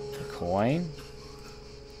 coin?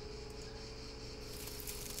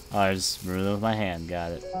 Oh, I just moved it with my hand.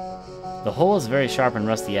 Got it. The hole is very sharp and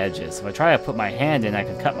rusty edges. If I try to put my hand in, I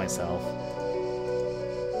could cut myself.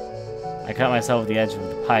 I cut myself with the edge of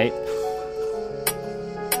the pipe.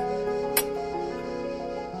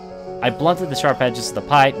 I blunted the sharp edges of the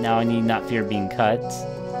pipe. Now I need not fear being cut.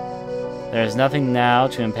 There is nothing now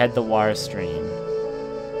to impede the water stream.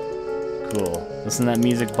 Cool. Listen to that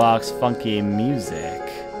music box. Funky music.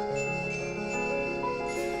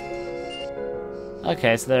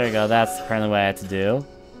 Okay, so there we go. That's apparently what I had to do.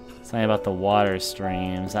 Something about the water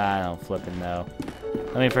streams. I don't flippin' know.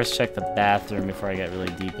 Let me first check the bathroom before I get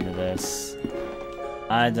really deep into this.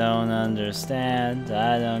 I don't understand.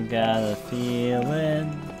 I don't got a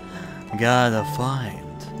feeling. Gotta find.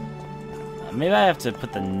 Maybe I have to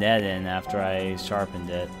put the net in after I sharpened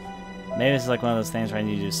it. Maybe it's like one of those things where I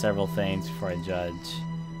need to do several things before I judge.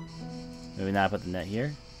 Maybe not put the net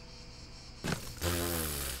here.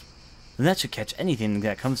 The net should catch anything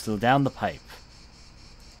that comes down the pipe.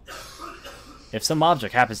 If some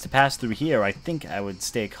object happens to pass through here, I think I would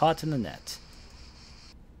stay caught in the net.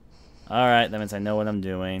 Alright, that means I know what I'm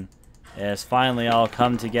doing. It's finally all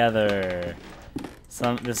come together.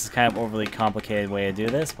 This is kind of overly complicated way to do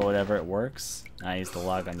this, but whatever, it works. I used to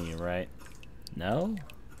log on you, right? No?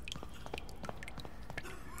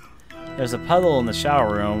 There's a puddle in the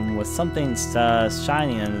shower room with something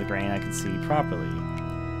shining under the grain I can see properly.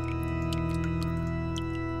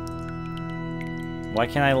 Why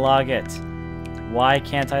can't I log it? Why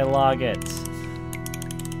can't I log it?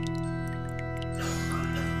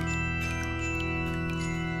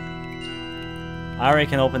 I already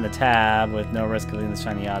can open the tab with no risk of losing the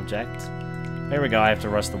shiny object. There we go, I have to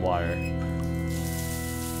rush the water.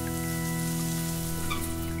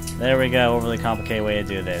 There we go, overly complicated way to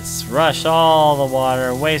do this. Rush all the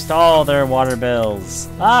water, waste all their water bills.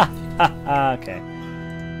 Ah! Ha ha, okay.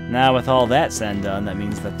 Now with all that said and done, that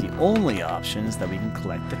means that the only option is that we can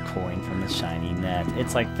collect the coin from the shiny net.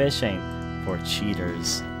 It's like fishing for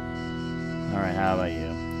cheaters. Alright, how about you?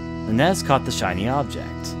 The net has caught the shiny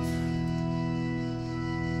object.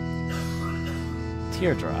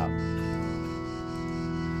 Teardrop.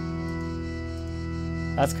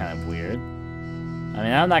 That's kind of weird. I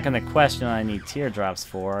mean, I'm not going to question what I need teardrops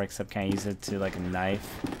for, except can I use it to, like, a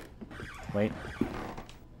knife? Wait.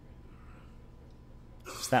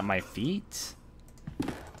 Is that my feet?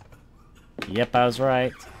 Yep, I was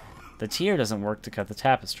right. The tear doesn't work to cut the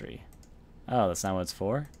tapestry. Oh, that's not what it's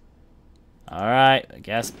for? Alright, I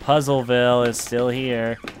guess Puzzleville is still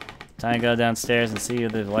here. Time to go downstairs and see who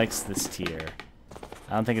likes this tear.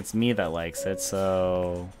 I don't think it's me that likes it,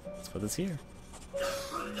 so let's put this here.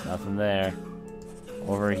 Nothing there.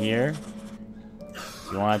 Over here.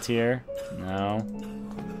 You want a tear? No.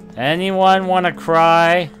 Anyone want to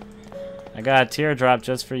cry? I got a teardrop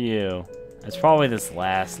just for you. It's probably this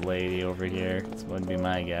last lady over here. This wouldn't be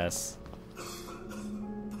my guess.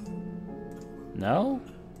 No?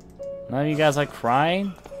 None of you guys like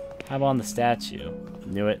crying? How about on the statue?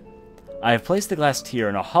 Knew it. I have placed the glass tear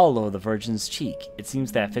in a hollow of the Virgin's cheek. It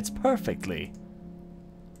seems that fits perfectly.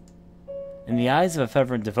 In the eyes of a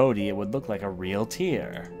fervent devotee, it would look like a real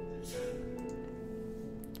tear.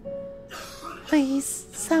 Please,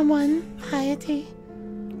 someone, Piety.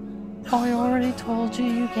 I already told you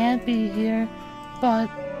you can't be here, but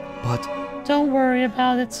don't worry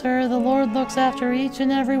about it, sir. The Lord looks after each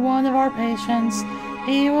and every one of our patients.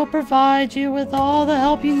 He will provide you with all the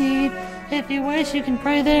help you need. If you wish, you can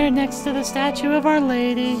pray there next to the statue of Our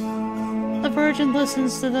Lady. The Virgin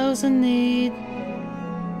listens to those in need.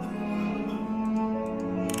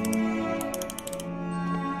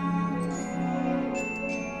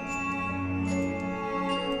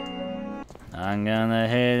 I'm gonna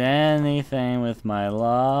hit anything with my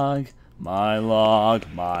log. My log,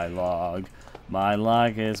 my log. My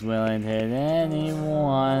log is willing to hit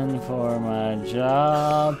anyone for my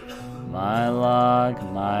job. My log,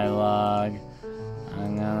 my log.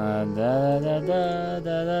 I'm gonna da da da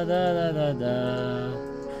da da da da da.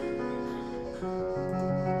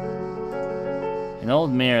 An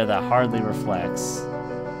old mirror that hardly reflects.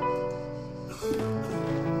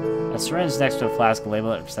 A syringe next to a flask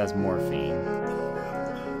label that says morphine.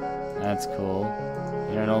 That's cool.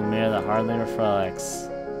 You're an old mirror that hardly reflects.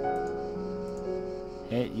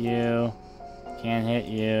 Hit you. Can't hit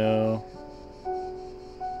you.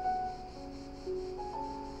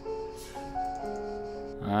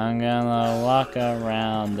 I'm gonna walk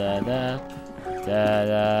around da da da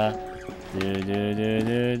da do do do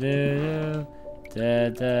do do da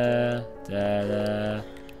da da da.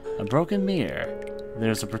 A broken mirror.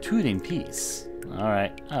 There's a protruding piece.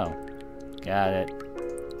 Alright. Oh. Got it.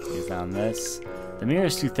 Use on this. The mirror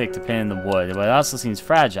is too thick to pin in the wood, but it also seems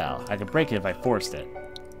fragile. I could break it if I forced it.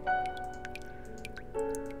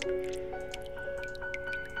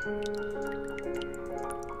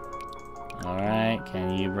 Alright,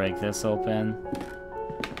 can you break this open?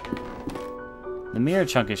 The mirror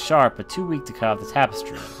chunk is sharp, but too weak to cut off the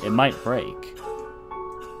tapestry. It might break.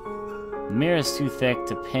 The mirror is too thick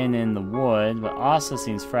to pin in the wood, but also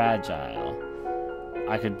seems fragile.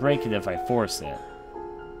 I could break it if I force it.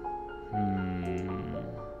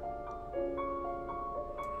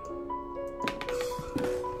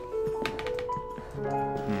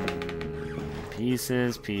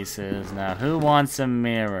 Pieces, pieces. Now, who wants a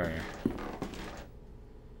mirror?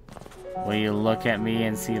 Will you look at me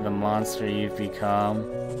and see the monster you've become?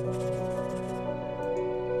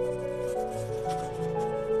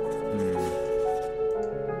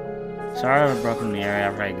 Sorry I've broken the area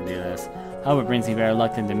after I could do this. Hope it brings me very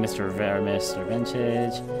reluctant to Mr.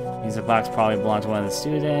 Vintage. Music box probably belonged to one of the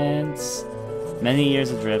students. Many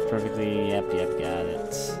years adrift, perfectly. Yep, got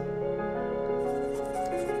it.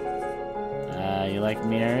 You like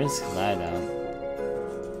mirrors? 'Cause I don't.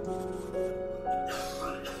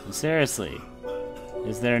 Seriously,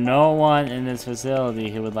 is there no one in this facility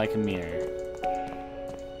who would like a mirror?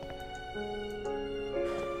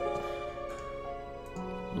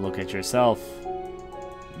 Look at yourself.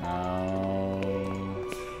 No.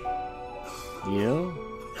 You?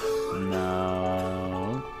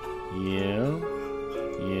 No. You.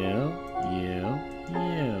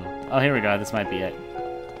 Oh, here we go. This might be it.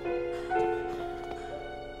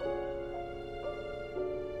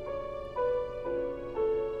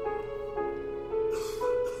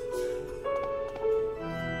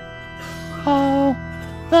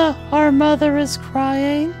 Oh, our mother is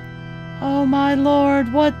crying. Oh my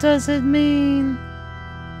lord, what does it mean?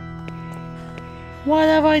 What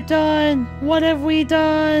have I done? What have we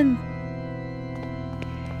done?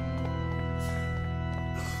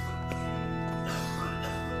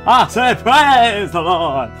 Ah, say praise the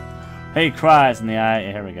Lord! He cries in the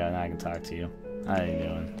eye. Here we go, now I can talk to you. How are you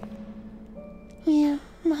doing? You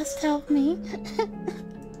must help me.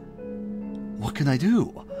 What can I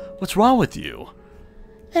do? What's wrong with you?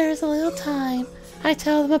 There is a little time. I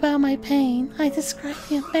tell them about my pain. I describe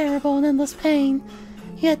the unbearable and endless pain.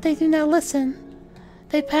 Yet they do not listen.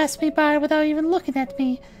 They pass me by without even looking at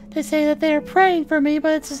me. They say that they are praying for me,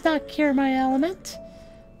 but it does not cure my ailment.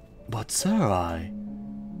 But sir,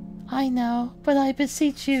 I know, but I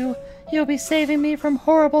beseech you, you'll be saving me from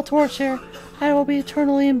horrible torture. I will be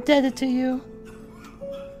eternally indebted to you.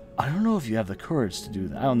 I don't know if you have the courage to do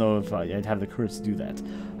that. I don't know if I'd have the courage to do that.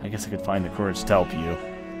 I guess I could find the courage to help you.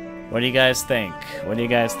 What do you guys think? What do you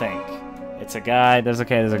guys think? It's a guy. There's a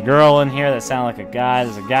girl in here that sounds like a guy.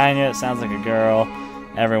 There's a guy in here that sounds like a girl.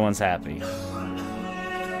 Everyone's happy.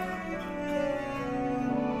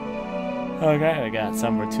 Okay, we got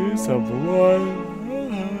number 2, number 1.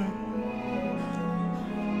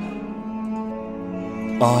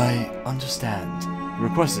 I understand. Your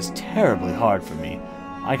request is terribly hard for me.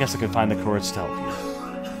 I guess I could find the courage to help you.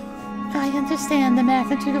 I understand the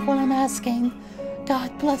magnitude of what I'm asking.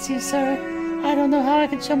 God bless you, sir. I don't know how I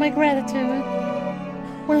can show my gratitude.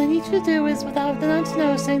 What I need you to do is, without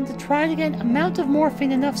noticing, to try to get an amount of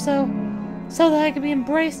morphine enough so that I can be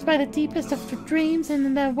embraced by the deepest of dreams and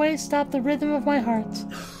in that way stop the rhythm of my heart.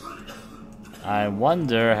 I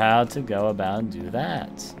wonder how to go about and do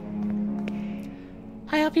that.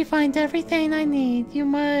 I hope you find everything I need. You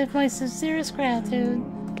might have my sincerest gratitude.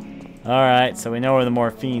 Alright, so we know where the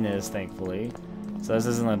morphine is, thankfully. So this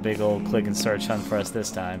isn't a big old click and search hunt for us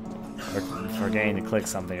this time. We're forgetting to click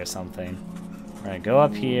something or something. We're gonna go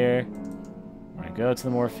up here. We're gonna go to the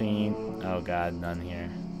morphine. Oh god, none here.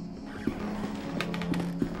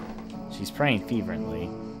 She's praying fervently.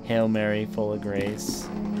 Hail Mary, full of grace,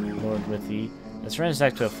 Lord with thee. The syringe is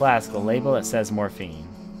next to a flask, a label that says morphine.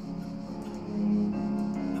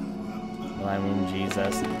 Thy womb,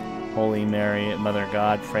 Jesus. Holy Mary, Mother of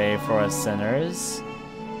God, pray for us sinners,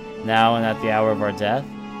 now and at the hour of our death.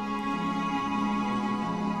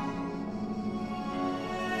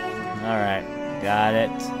 Alright, got it.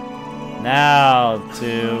 Now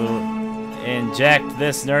to inject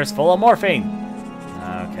this nurse full of morphine.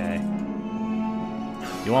 Okay.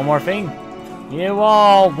 You want morphine? You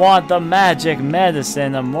all want the magic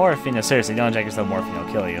medicine of morphine. No, seriously, don't inject yourself morphine,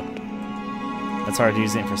 it'll kill you. That's hard to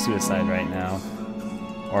use it for suicide right now.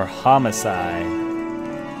 Or homicide.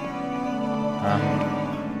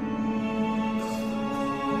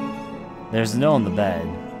 There's no in the bed.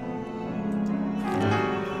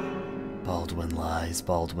 Baldwin lies,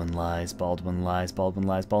 Baldwin lies, Baldwin lies, Baldwin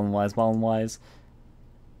lies, Baldwin lies, Baldwin lies.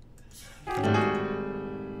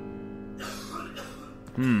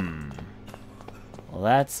 Well,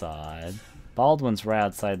 that's odd. Baldwin's right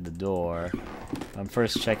outside the door. I'm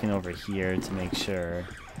first checking over here to make sure.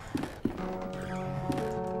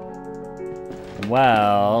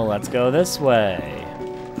 Well, let's go this way.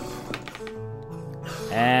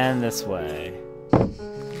 And this way.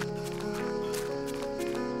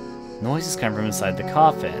 Noises come from inside the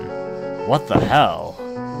coffin. What the hell?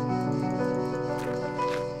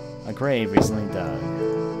 A grave recently dug.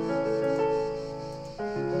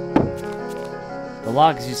 The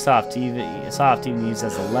lock is used soft, even used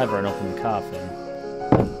as a lever and open the coffin.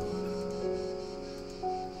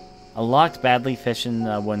 A locked, badly fashioned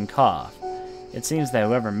wooden cough. It seems that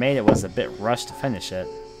whoever made it was a bit rushed to finish it.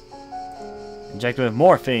 Injected with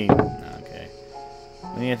morphine. Okay.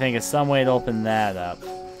 We need to think of some way to open that up.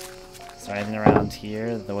 Is there anything around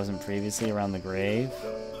here that wasn't previously around the grave?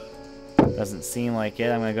 Doesn't seem like it.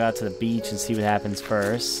 I'm gonna go out to the beach and see what happens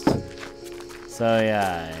first. So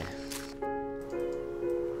yeah.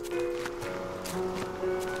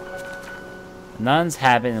 Nun's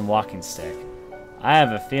habit and walking stick. I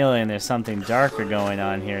have a feeling there's something darker going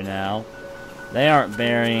on here now. They aren't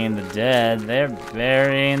burying the dead, they're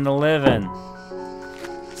burying the living.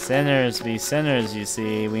 Sinners be sinners, you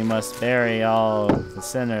see. We must bury all the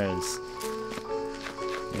sinners.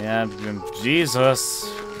 Yeah, Jesus.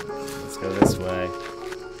 Let's go this way.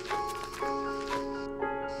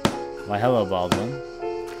 Why, hello, Baldwin.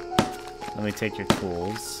 Let me take your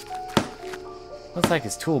tools. Looks like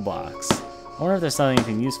his toolbox. I wonder if there's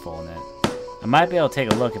anything useful in it. I might be able to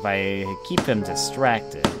take a look if I keep him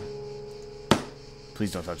distracted.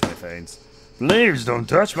 Please don't touch my things. Please don't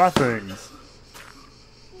touch my things.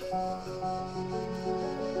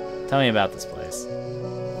 Tell me about this place.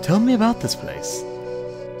 Tell me about this place.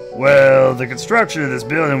 Well, the construction of this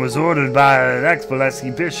building was ordered by an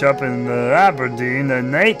ex-Pulaski bishop in Aberdeen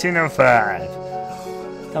in 1805.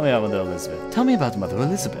 Tell me about Mother Elizabeth. Tell me about Mother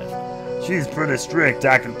Elizabeth. She's pretty strict,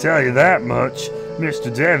 I can tell you that much.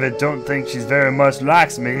 Mr. David don't think she's very much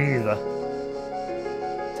likes me either.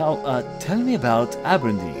 Tell me about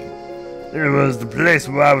Aberdeen. It was the place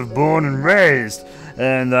where I was born and raised,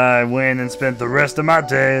 and I went and spent the rest of my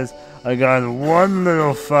days. I got in one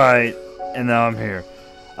little fight, and now I'm here.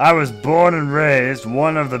 I was born and raised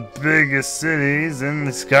one of the biggest cities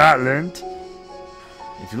in Scotland.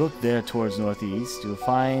 If you look there towards northeast, you'll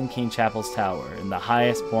find King Chapel's tower in the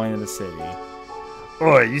highest point of the city.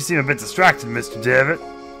 Oi, you seem a bit distracted, Mr. David.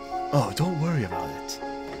 Oh, don't worry about it.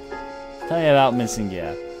 Tell me about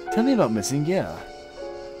Missingere. Tell me about Missingere.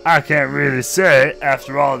 I can't really say.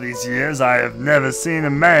 After all these years, I have never seen a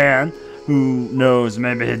man who knows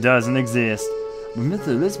maybe he doesn't exist. But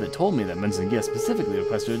Mother Elizabeth told me that Missingere specifically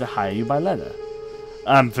requested her to hire you by letter.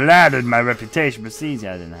 I'm flattered my reputation precedes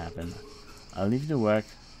Yeah, that didn't happen. I'll leave you to work.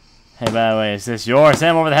 Hey, by the way, is this yours? Hit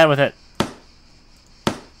him over the head with it.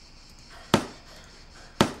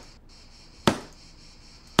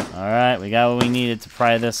 Alright, we got what we needed to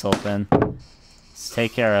pry this open. Let's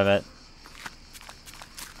take care of it.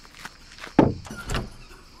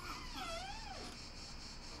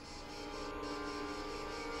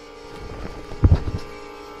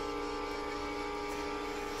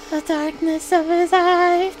 The darkness of his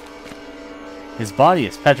eyes. His body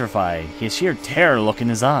is petrified. He has sheer terror look in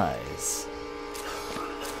his eyes.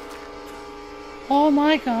 Oh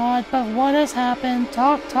my god, but what has happened?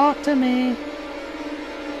 Talk to me.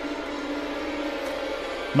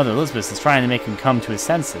 Mother Elizabeth is trying to make him come to his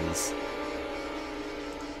senses.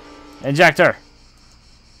 Inject her!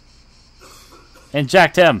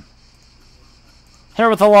 Inject him! Hit her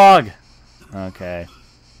with a log! Okay.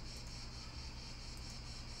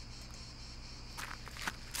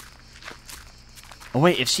 Oh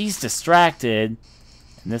wait, if she's distracted,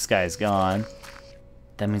 and this guy's gone,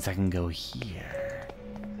 that means I can go here.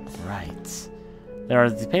 Right. There are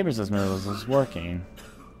the papers as Mother Elizabeth was working.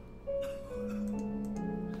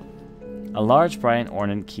 A large, bright,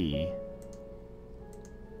 ornate key.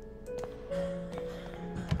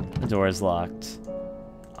 The door is locked.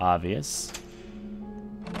 Obvious.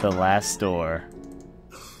 The last door.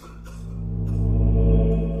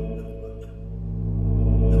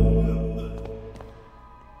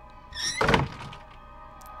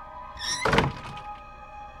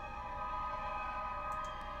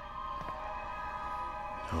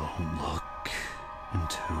 Don't look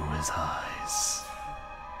into his eyes.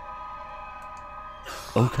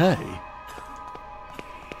 Okay.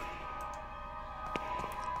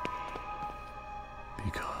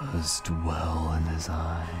 Because dwell in his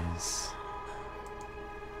eyes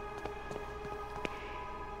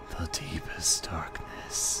the deepest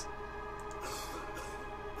darkness.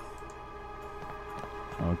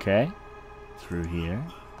 Okay. through here.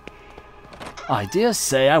 I dare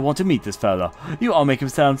say I want to meet this fellow. You all make him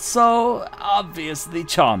sound so obviously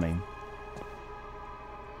charming.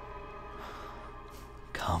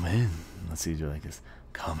 Come in. Let's see if you like this.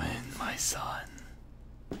 Come in, my son.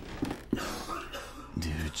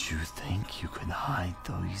 Did you think you could hide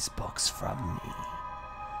those books from me?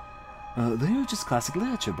 They are just classic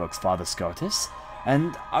literature books, Father Scartus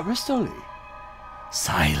and Aristole.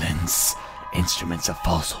 Silence! Instruments of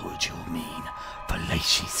falsehood, you mean.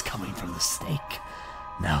 Fallacies coming from the stake.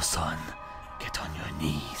 Now, son, get on your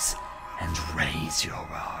knees and raise your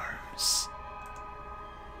arms.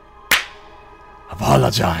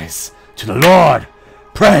 Apologize to the Lord!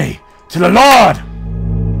 Pray to the Lord!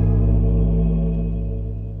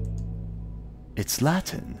 It's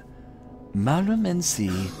Latin. Malum in si,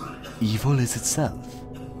 evil is itself.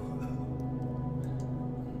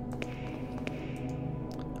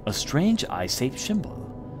 A strange eye-shaped symbol.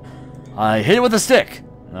 I hit it with a stick!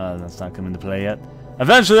 No, that's not come into play yet.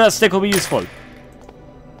 Eventually that stick will be useful.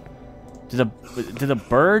 Did a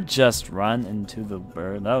bird just run into the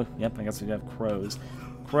bird? Oh, yep, I guess we have crows.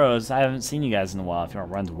 Crows, I haven't seen you guys in a while. If you want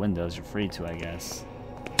to run to windows, you're free to, I guess.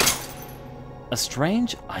 A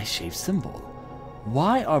strange eye-shaped symbol.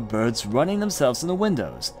 Why are birds running themselves in the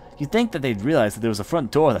windows? You'd think that they'd realize that there was a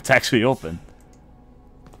front door that's actually open.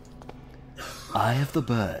 Eye of the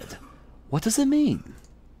bird. What does it mean?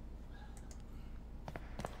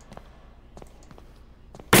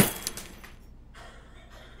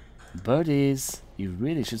 Birdies, you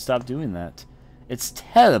really should stop doing that. It's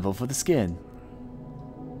terrible for the skin.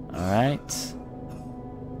 Alright.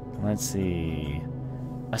 Let's see.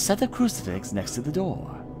 A set of crucifix next to the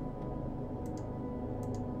door.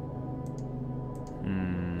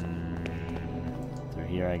 Through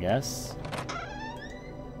here, I guess.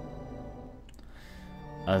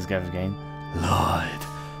 Asgard again. Lord,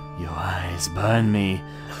 your eyes burn me.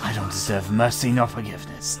 I don't deserve mercy nor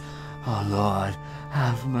forgiveness. Oh Lord,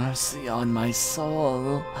 have mercy on my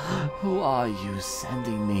soul. Who are you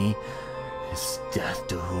sending me? Is death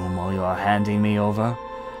to whom you are handing me over?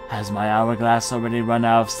 Has my hourglass already run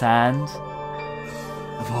out of sand?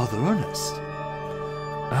 Father Ernest.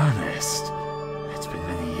 Ernest. It's been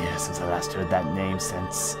many years since I last heard that name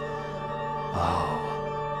since...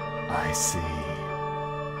 Oh, I see.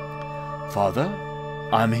 Father,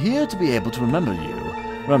 I'm here to be able to remember you.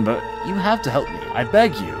 Remember, you have to help me. I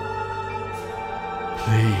beg you.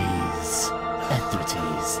 Please.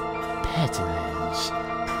 Entities. Pettinage.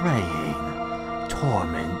 Praying.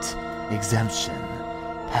 Torment. Exemption.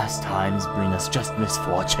 Pastimes bring us just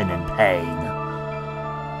misfortune and pain.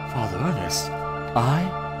 Father Ernest,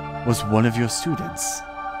 I was one of your students.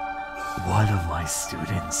 One of my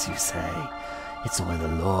students, you say? It's only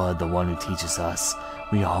the Lord, the one who teaches us.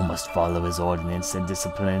 We all must follow his ordinance and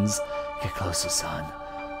disciplines. Get closer, son.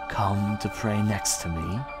 Come to pray next to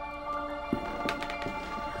me.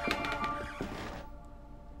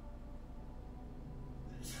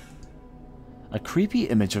 A creepy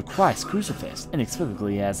image of Christ crucifixed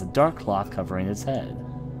inexplicably has a dark cloth covering its head.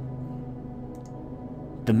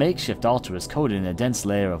 The makeshift altar is coated in a dense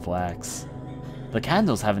layer of wax. The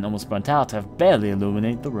candles haven't almost burnt out to have barely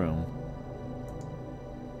illuminate the room.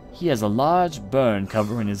 He has a large burn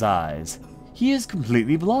covering his eyes. He is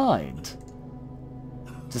completely blind.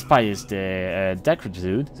 Despite his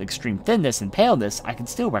decrepitude, his extreme thinness, and paleness, I can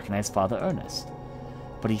still recognize Father Ernest.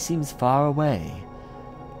 But he seems far away,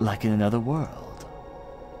 like in another world.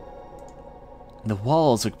 The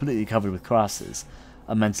walls are completely covered with crosses,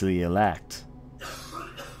 a mentally ill act.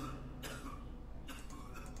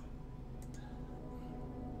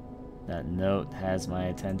 That note has my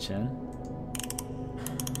attention.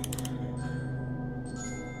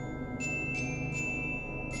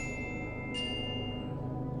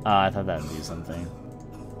 Oh, I thought that would do something.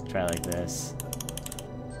 Try like this.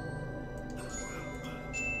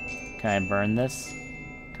 Can I burn this?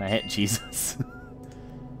 Can I hit Jesus?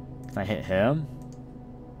 Can I hit him?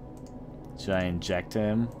 Should I inject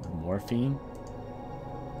him with morphine?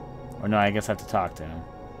 Or no, I guess I have to talk to him.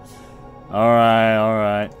 Alright,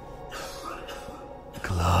 alright.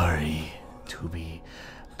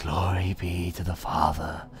 Glory be to the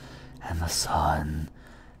Father, and the Son,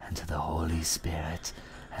 and to the Holy Spirit,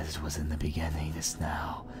 as it was in the beginning, is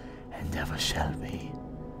now, and ever shall be.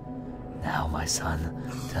 Now, my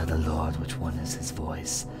son, tell the Lord which one is his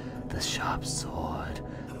voice, the sharp sword,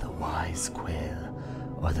 the wise quill,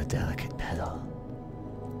 or the delicate petal.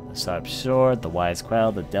 The sharp sword, the wise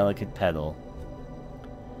quill, the delicate petal.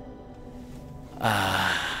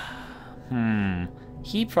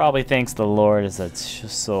 He probably thinks the Lord is a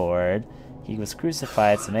sword. He was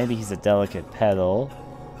crucified, so maybe he's a delicate petal.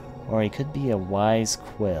 Or he could be a wise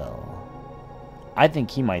quill. I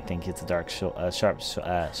think he might think it's a sharp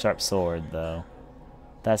sword, though.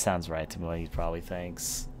 That sounds right to me, what he probably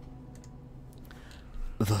thinks.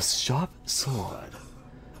 The sharp sword.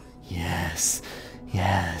 Yes,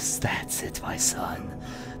 yes, that's it, my son.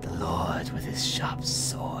 The Lord with his sharp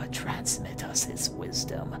sword transmit us his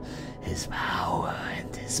wisdom, his power,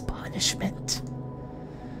 and his punishment.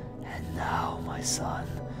 And now, my son,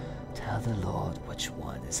 tell the Lord which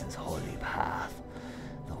one is his holy path,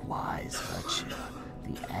 the wise virtue,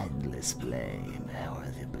 the endless blame, or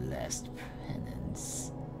the blessed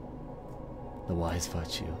penance. The wise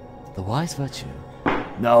virtue. The wise virtue.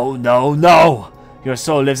 No, no, no! Your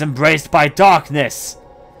soul lives embraced by darkness!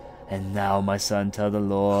 And now, my son, tell the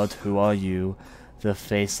Lord, who are you, the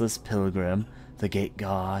faceless pilgrim, the gate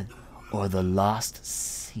guard, or the lost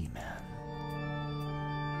seaman?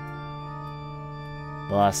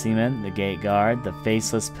 The lost seaman, the gate guard, the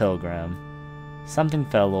faceless pilgrim. Something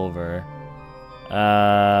fell over.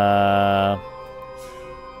 I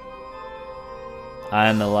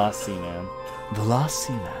am the lost seaman. The lost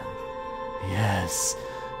seaman. Yes,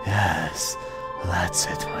 yes, that's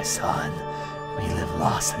it, my son. We live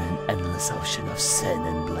lost in an endless ocean of sin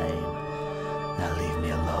and blame. Now leave me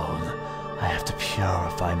alone. I have to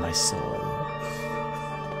purify my soul.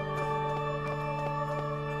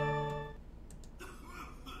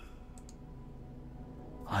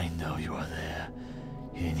 I know you are there.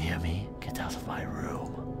 You didn't hear me? Get out of my room.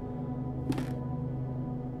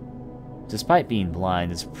 Despite being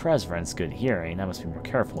blind, his preservant's good hearing. I must be more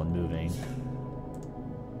careful when moving.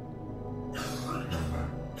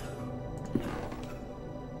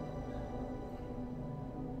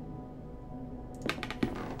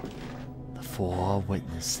 The 4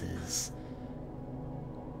 witnesses.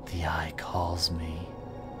 The eye calls me.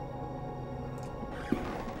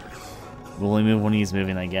 Will he move when he's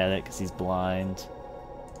moving? I get it, because he's blind.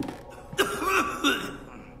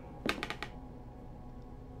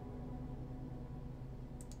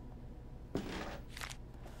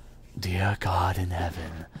 Dear God in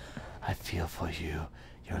heaven, I feel for you.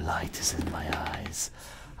 Your light is in my eyes.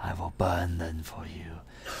 I will burn them for you.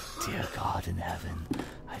 Dear God in heaven,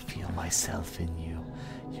 I feel myself in you.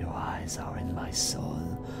 Your eyes are in my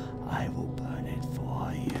soul. I will burn it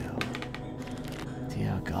for you.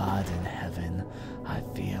 Dear God in heaven, I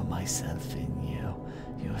feel myself in you.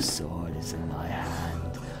 Your sword is in my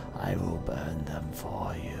hand. I will burn them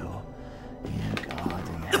for you. Dear God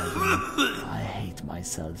in heaven, I hate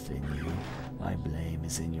myself in you. My blame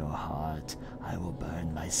is in your heart. I will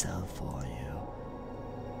burn myself for you.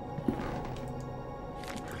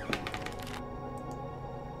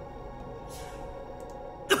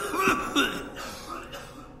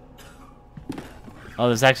 Oh,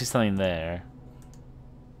 there's actually something there.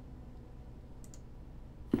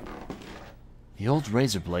 The old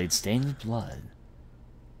razor blade stained with blood.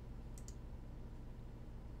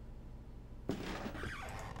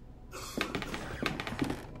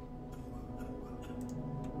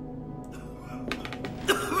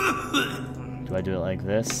 Do I do it like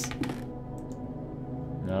this?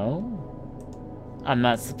 No? I'm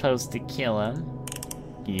not supposed to kill him.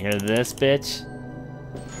 Can you hear this, bitch?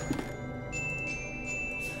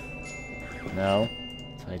 No?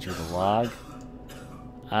 So I drew the log.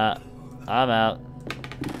 I'm out.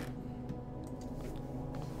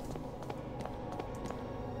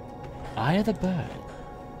 Eye of the bird.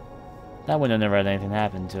 That window never had anything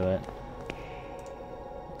happen to it.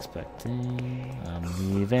 Expecting.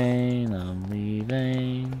 I'm leaving. I'm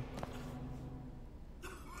leaving.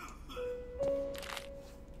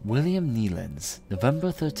 William Nealons, November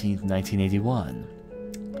 13th, 1981.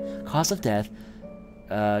 Cause of death,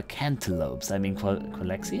 cantaloupes,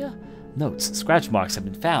 cholexia? Notes, scratch marks have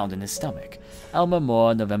been found in his stomach. Elmer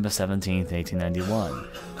Moore, November 17th, 1891.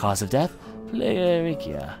 Cause of death,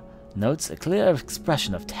 pleurychia. Notes, a clear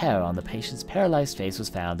expression of terror on the patient's paralyzed face was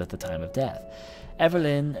found at the time of death.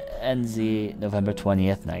 Evelyn Enzi, November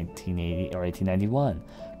 20th, 1891.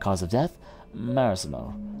 Cause of death,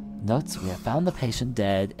 marasmo. Notes, we have found the patient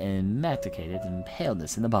dead and medicated and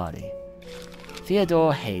paleness in the body.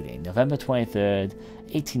 Theodore Hayden, November 23rd,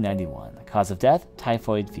 1891. Cause of death,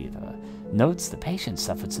 typhoid fever. Notes, the patient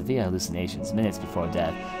suffered severe hallucinations minutes before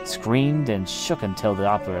death, screamed and shook until the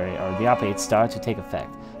operate started to take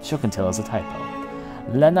effect. Shook until is a typo.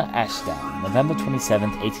 Lena Ashdown, November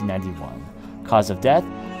 27th, 1891. Cause of death,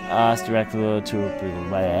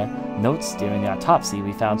 osteoarthritis. Notes, during the autopsy,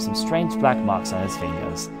 we found some strange black marks on his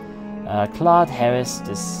fingers. Claude Harris,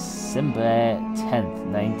 December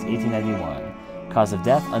 10th, 1891. Cause of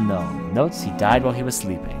death, unknown. Notes, he died while he was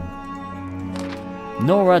sleeping.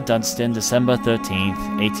 Nora Dunstan, December 13th,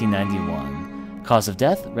 1891. Cause of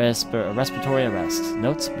death, respiratory arrest.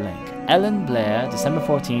 Notes blank. Ellen Blair, December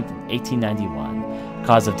 14th, 1891.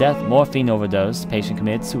 Cause of death, morphine overdose. Patient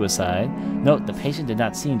committed suicide. Note, the patient did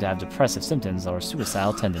not seem to have depressive symptoms or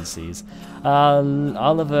suicidal tendencies.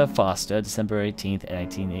 Oliver Foster, December 18th,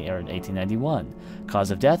 1891. Cause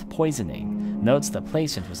of death, poisoning. Notes, the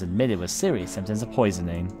patient was admitted with serious symptoms of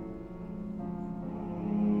poisoning.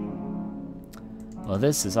 Well,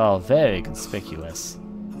 this is all very conspicuous.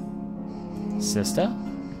 Sister?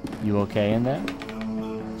 You okay in there?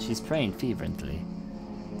 She's praying fervently.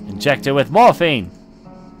 Inject her with morphine!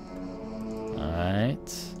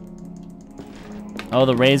 Alright. Oh,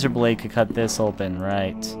 the razor blade could cut this open,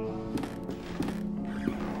 right.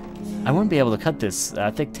 I wouldn't be able to cut this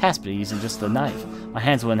thick tapestry using just the knife. My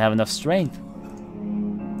hands wouldn't have enough strength.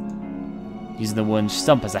 Using the wooden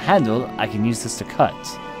stump as a handle, I can use this to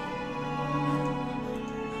cut.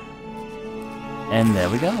 And there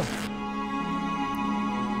we go.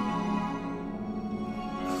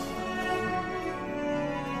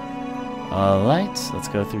 Alright, let's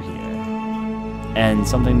go through here. And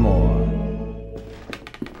something more.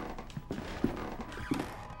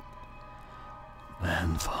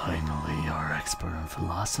 And finally, our expert in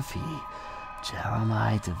philosophy,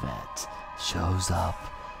 Jeremiah DeVette, shows up.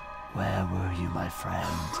 Where were you, my friend?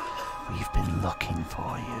 We've been looking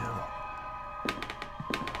for you.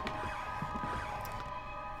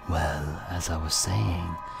 Well, as I was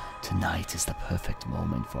saying, tonight is the perfect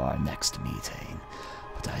moment for our next meeting.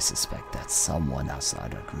 But I suspect that someone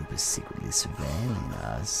outside our group is secretly surveilling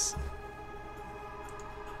us.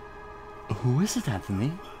 Who is it,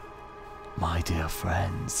 Anthony? My dear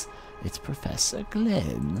friends, it's Professor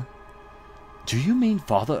Glenn. Do you mean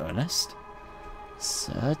Father Ernest?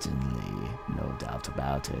 Certainly, no doubt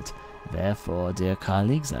about it. Therefore, dear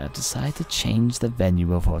colleagues, I have decided to change the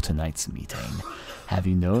venue for tonight's meeting. Have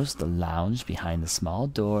you noticed the lounge behind the small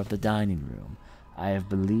door of the dining room? I have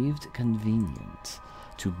believed convenient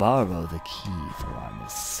to borrow the key for our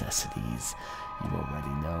necessities. You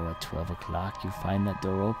already know at 12 o'clock you find that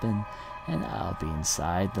door open, and I'll be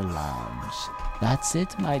inside the lounge. That's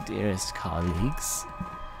it, my dearest colleagues.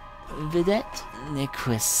 Videt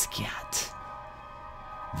nequiscat.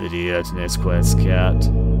 Videt nequiscat.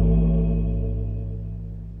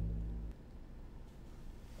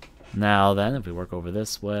 Now then, if we work over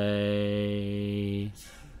this way...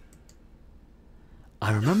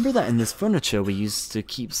 I remember that in this furniture we used to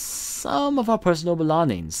keep some of our personal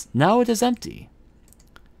belongings. Now it is empty.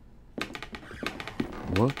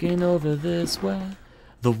 Working over this way...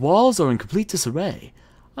 The walls are in complete disarray.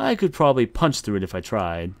 I could probably punch through it if I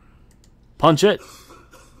tried. Punch it!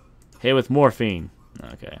 Hit with morphine.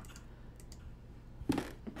 Okay.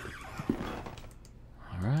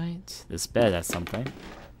 Alright, this bed has something.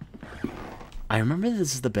 I remember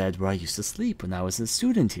this is the bed where I used to sleep when I was a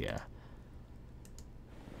student here.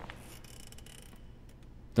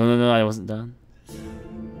 No, I wasn't done.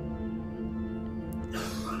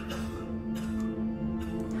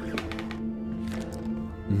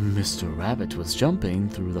 Mr. Rabbit was jumping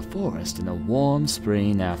through the forest in a warm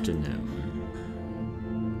spring afternoon.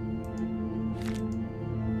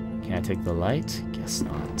 Can I take the light? Guess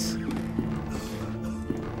not.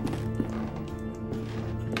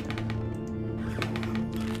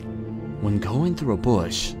 When going through a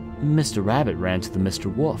bush, Mr. Rabbit ran to the Mr.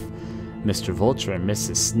 Wolf. Mr. Vulture and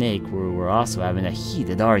Mrs. Snake were also having a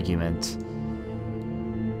heated argument.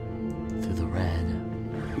 Through the red.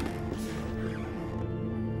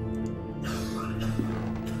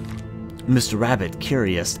 Mr. Rabbit,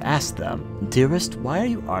 curious, asked them, "Dearest, why are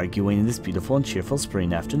you arguing in this beautiful and cheerful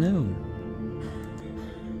spring afternoon?"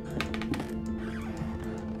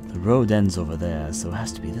 The road ends over there, so it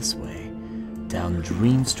has to be this way. Down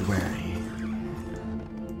Dreamstuary.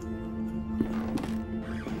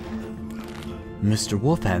 Mr.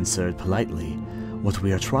 Wolf answered politely, "What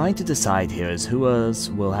we are trying to decide here is who else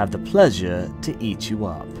will have the pleasure to eat you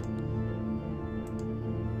up."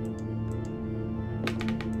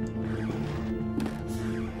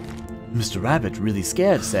 Mr. Rabbit, really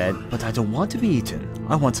scared, said, "But I don't want to be eaten.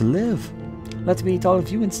 I want to live. Let me eat all of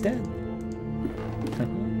you instead."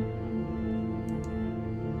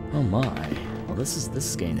 Oh my. Well, this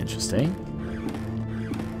is getting interesting.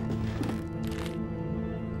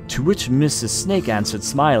 To which Mrs. Snake answered,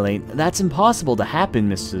 smiling, "That's impossible to happen,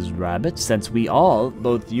 Mrs. Rabbit, since we all,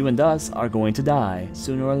 both you and us, are going to die,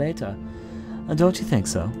 sooner or later. Don't you think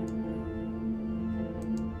so?"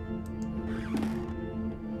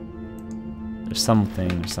 There's someone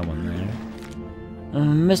there.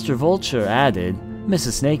 Mr. Vulture added,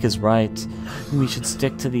 Mrs. Snake is right. We should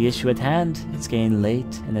stick to the issue at hand. It's getting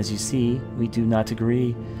late, and as you see, we do not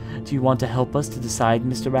agree. Do you want to help us to decide,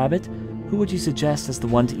 Mr. Rabbit? Who would you suggest as the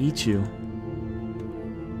one to eat you?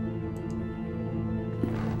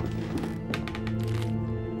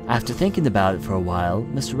 After thinking about it for a while,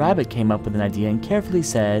 Mr. Rabbit came up with an idea and carefully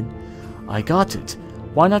said, I got it.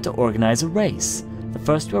 Why not to organize a race? The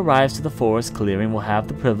first who arrives to the forest clearing will have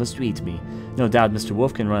the privilege to eat me. No doubt Mr.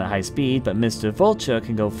 Wolf can run at high speed, but Mr. Vulture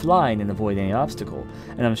can go flying and avoid any obstacle,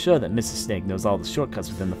 and I'm sure that Mrs. Snake knows all the shortcuts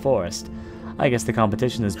within the forest. I guess the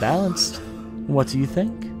competition is balanced. What do you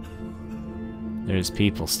think? There's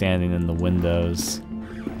people standing in the windows.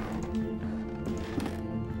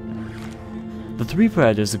 The three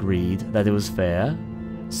predators agreed that it was fair,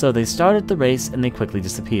 so they started the race and they quickly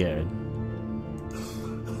disappeared.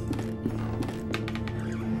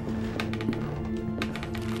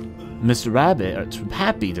 Mr. Rabbit,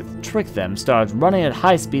 happy to trick them, started running at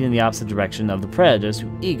high speed in the opposite direction of the predators who,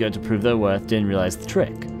 eager to prove their worth, didn't realize the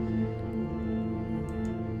trick.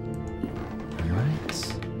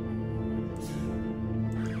 Alright.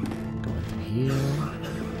 Going through here.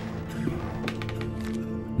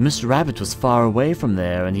 Mr. Rabbit was far away from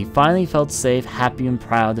there, and he finally felt safe, happy, and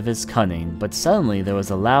proud of his cunning, but suddenly there was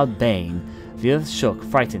a loud bang. The earth shook,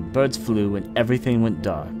 frightened, birds flew, and everything went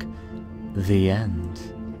dark. The end.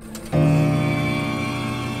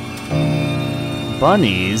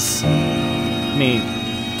 Bunnies? I mean,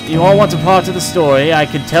 you all want to part of the story, I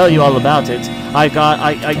can tell you all about it. I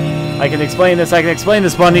can explain this,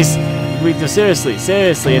 bunnies!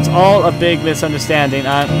 Seriously, it's all a big misunderstanding.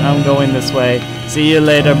 I'm going this way. See you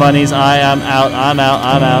later, bunnies. I'm out.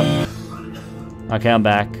 Okay, I'm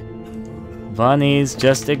back. Bunnies,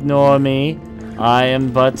 just ignore me. I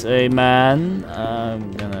am but a man.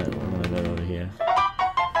 I'm gonna go over here.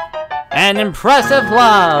 An impressive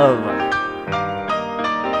love!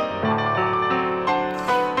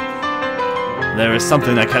 There is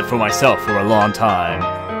something I kept for myself for a long time.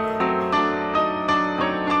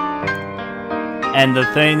 And the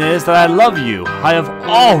thing is that I love you. I have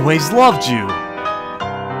always loved you.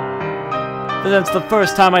 But that's the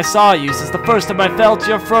first time I saw you since the first time I felt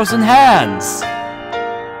your frozen hands.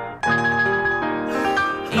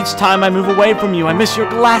 Each time I move away from you, I miss your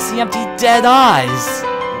glassy, empty, dead eyes.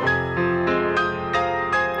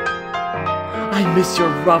 I miss your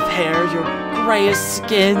rough hair, your grayish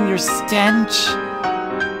skin, your stench.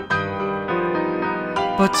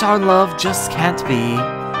 But our love just can't be.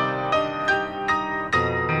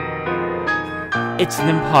 It's an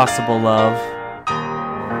impossible love.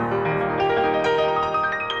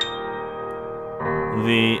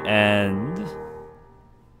 The end.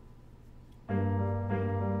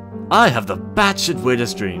 I have the batshit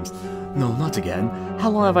weirdest dreams. No, not again. How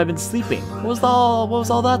long have I been sleeping? What was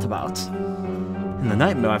all that about? In the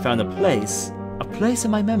nightmare I found a place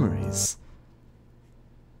in my memories.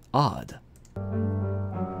 Odd.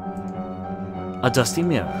 A dusty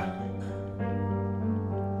mirror.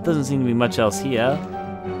 Doesn't seem to be much else here.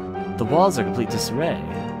 The walls are complete disarray.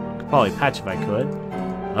 Could probably patch if I could.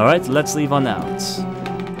 Alright, let's leave on out.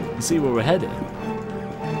 Let's see where we're headed.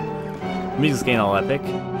 Music's getting all epic.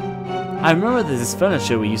 I remember there's this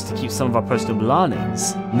furniture we used to keep some of our personal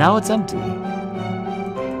belongings. Now it's empty.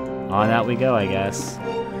 On out we go, I guess.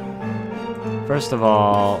 First of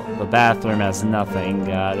all, the bathroom has nothing.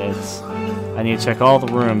 Got it. I need to check all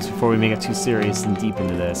the rooms before we make it too serious and deep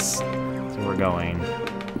into this. That's where we're going.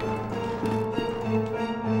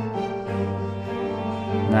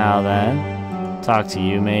 Now then, talk to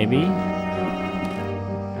you maybe.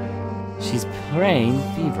 She's praying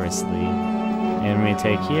feverishly. And we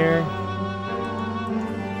take here.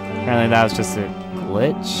 Apparently that was just a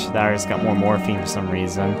glitch. That just got more morphine for some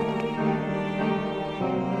reason.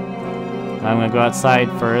 I'm gonna go outside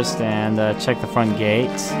first and check the front gate.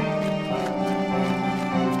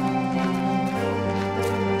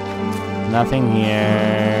 Nothing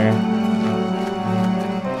here.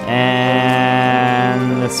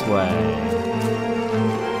 And this way.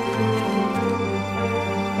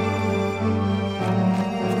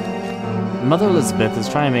 Mother Elizabeth is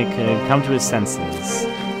trying to make him come to his senses.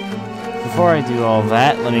 Before I do all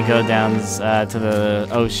that, let me go down to the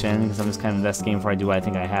ocean, because I'm just kind of investigating before I do what I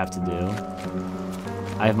think I have to do.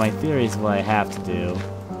 I have my theories of what I have to do.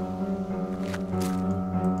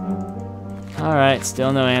 Alright,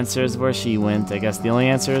 still no answers where she went. I guess the only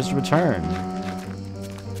answer is return.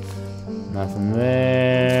 Nothing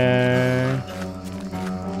there.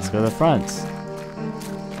 Let's go to the front.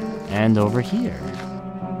 And over here.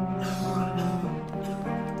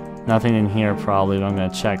 Nothing in here probably, but I'm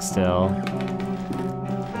gonna check still.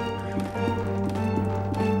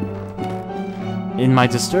 In my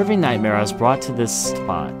disturbing nightmare, I was brought to this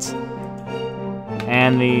spot.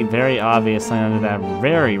 And the very obvious sign under that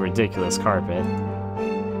very ridiculous carpet.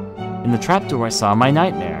 In the trapdoor, I saw my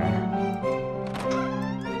nightmare.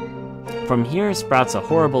 From here sprouts a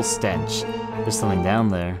horrible stench. There's something down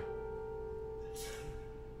there.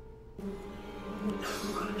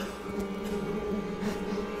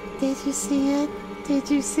 Did you see it?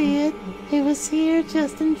 Did you see it? It was here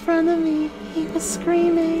just in front of me. He was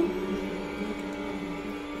screaming.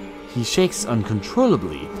 He shakes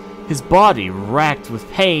uncontrollably, his body racked with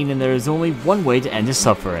pain, and there is only one way to end his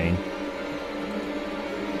suffering.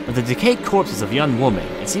 But the decayed corpses of a young woman,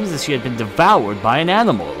 it seems as if she had been devoured by an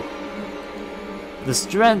animal. The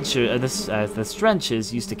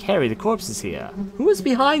Strenches used to carry the corpses here. Who is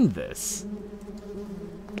behind this?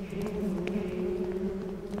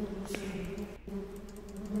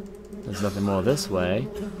 There's nothing more this way.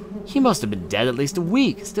 He must have been dead at least a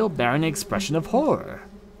week, still bearing an expression of horror.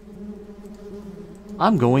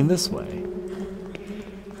 I'm going this way.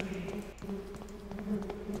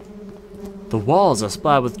 The walls are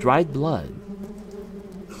splattered with dried blood.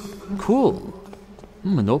 Cool.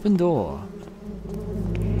 An open door.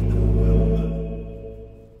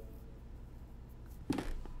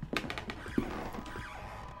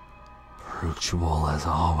 Punctual as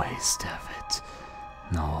always, David.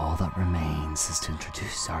 Now all that remains is to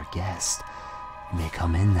introduce our guest. You may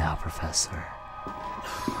come in now, Professor.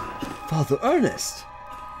 Father Ernest!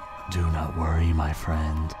 Do not worry, my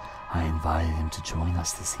friend. I invited him to join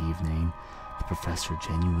us this evening. The professor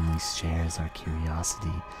genuinely shares our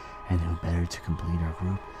curiosity, and who better to complete our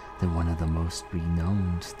group than one of the most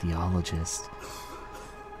renowned theologists.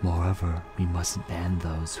 Moreover, we mustn't ban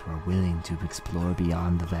those who are willing to explore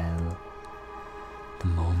beyond the veil. The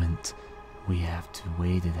moment we have to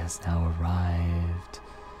wait it has now arrived.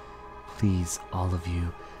 Please, all of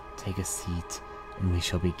you, take a seat, and we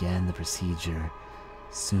shall begin the procedure.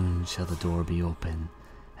 Soon shall the door be open,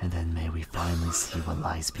 and then may we finally see what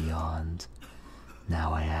lies beyond.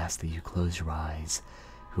 Now I ask that you close your eyes.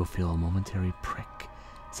 You will feel a momentary prick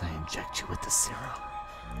as I inject you with the serum.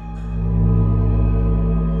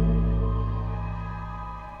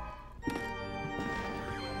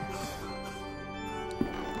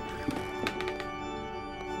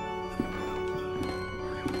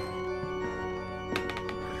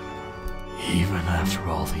 Even after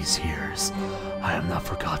all these years, I have not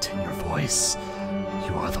forgotten your voice.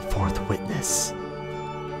 You are the fourth witness.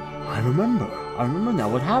 I remember now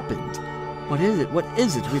what happened. What is it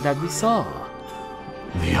that we saw?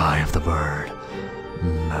 The eye of the bird.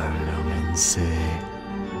 Merlumense.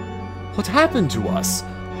 What happened to us?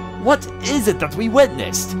 What is it that we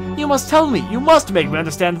witnessed? You must tell me. You must make me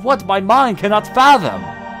understand what my mind cannot fathom.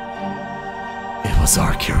 It was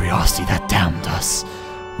our curiosity that damned us.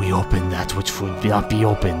 We opened that which would not be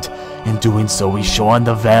opened. In doing so, we shorn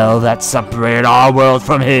the veil that separated our world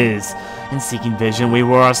from his. In seeking vision, we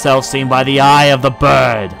were ourselves seen by the eye of the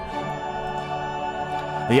bird.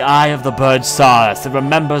 The eye of the bird saw us. It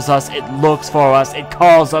remembers us. It looks for us. It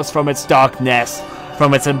calls us from its darkness,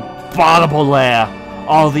 from its abominable lair.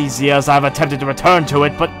 All these years I have attempted to return to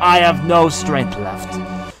it, but I have no strength left.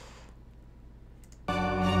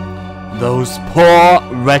 Those poor,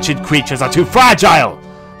 wretched creatures are too fragile.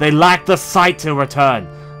 They lack the sight to return.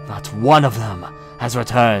 Not one of them has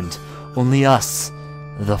returned. Only us,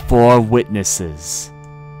 the four witnesses.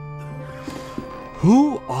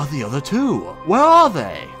 Who are the other two? Where are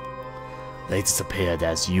they? They disappeared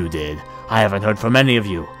as you did. I haven't heard from any of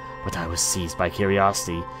you, but I was seized by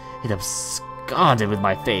curiosity. It absconded with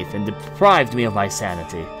my faith and deprived me of my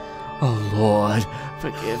sanity. Oh Lord,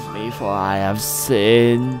 forgive me, for I have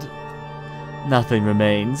sinned. Nothing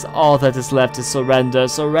remains. All that is left is surrender.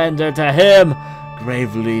 Surrender to him.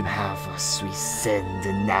 Gravely have us we sinned,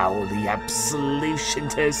 and now the absolution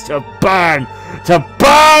is to burn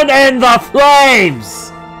in the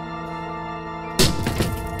flames!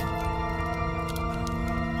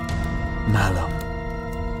 Malum.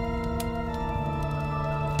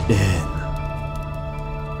 In.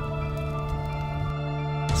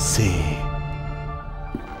 See.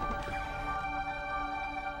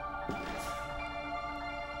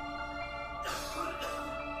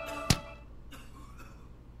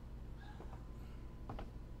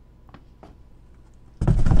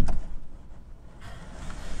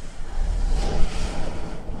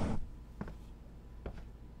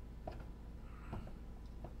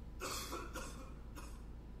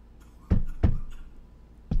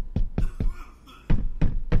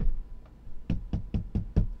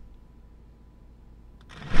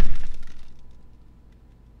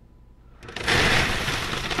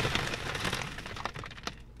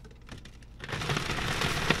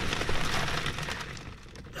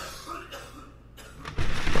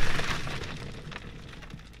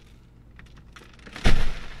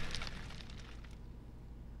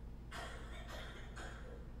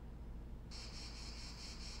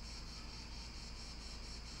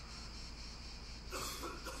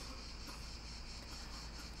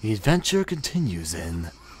 The adventure continues in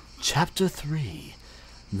Chapter 3.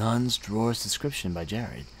 Nun's Drawers Description by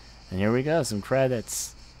Jared. And here we go, some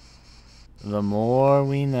credits. The more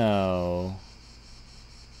we know.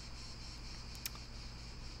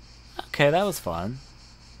 Okay, that was fun.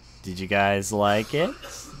 Did you guys like it?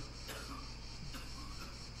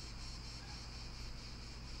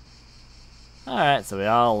 Alright, so we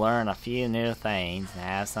all learn a few new things and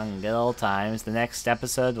have some good old times. The next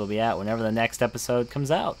episode will be out whenever the next episode comes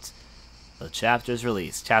out. The chapters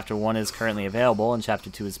released. Chapter 1 is currently available, and Chapter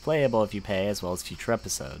 2 is playable if you pay, as well as future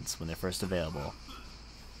episodes when they're first available.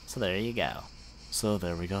 So there you go. So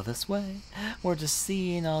there we go this way. We're just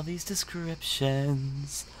seeing all these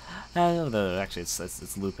descriptions. Actually,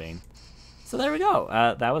 it's looping. So there we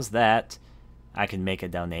go. That was that. I can make a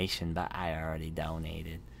donation, but I already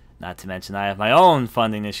donated. Not to mention I have my own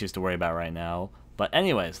funding issues to worry about right now. But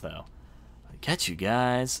anyways, though, I'll catch you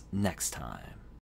guys next time.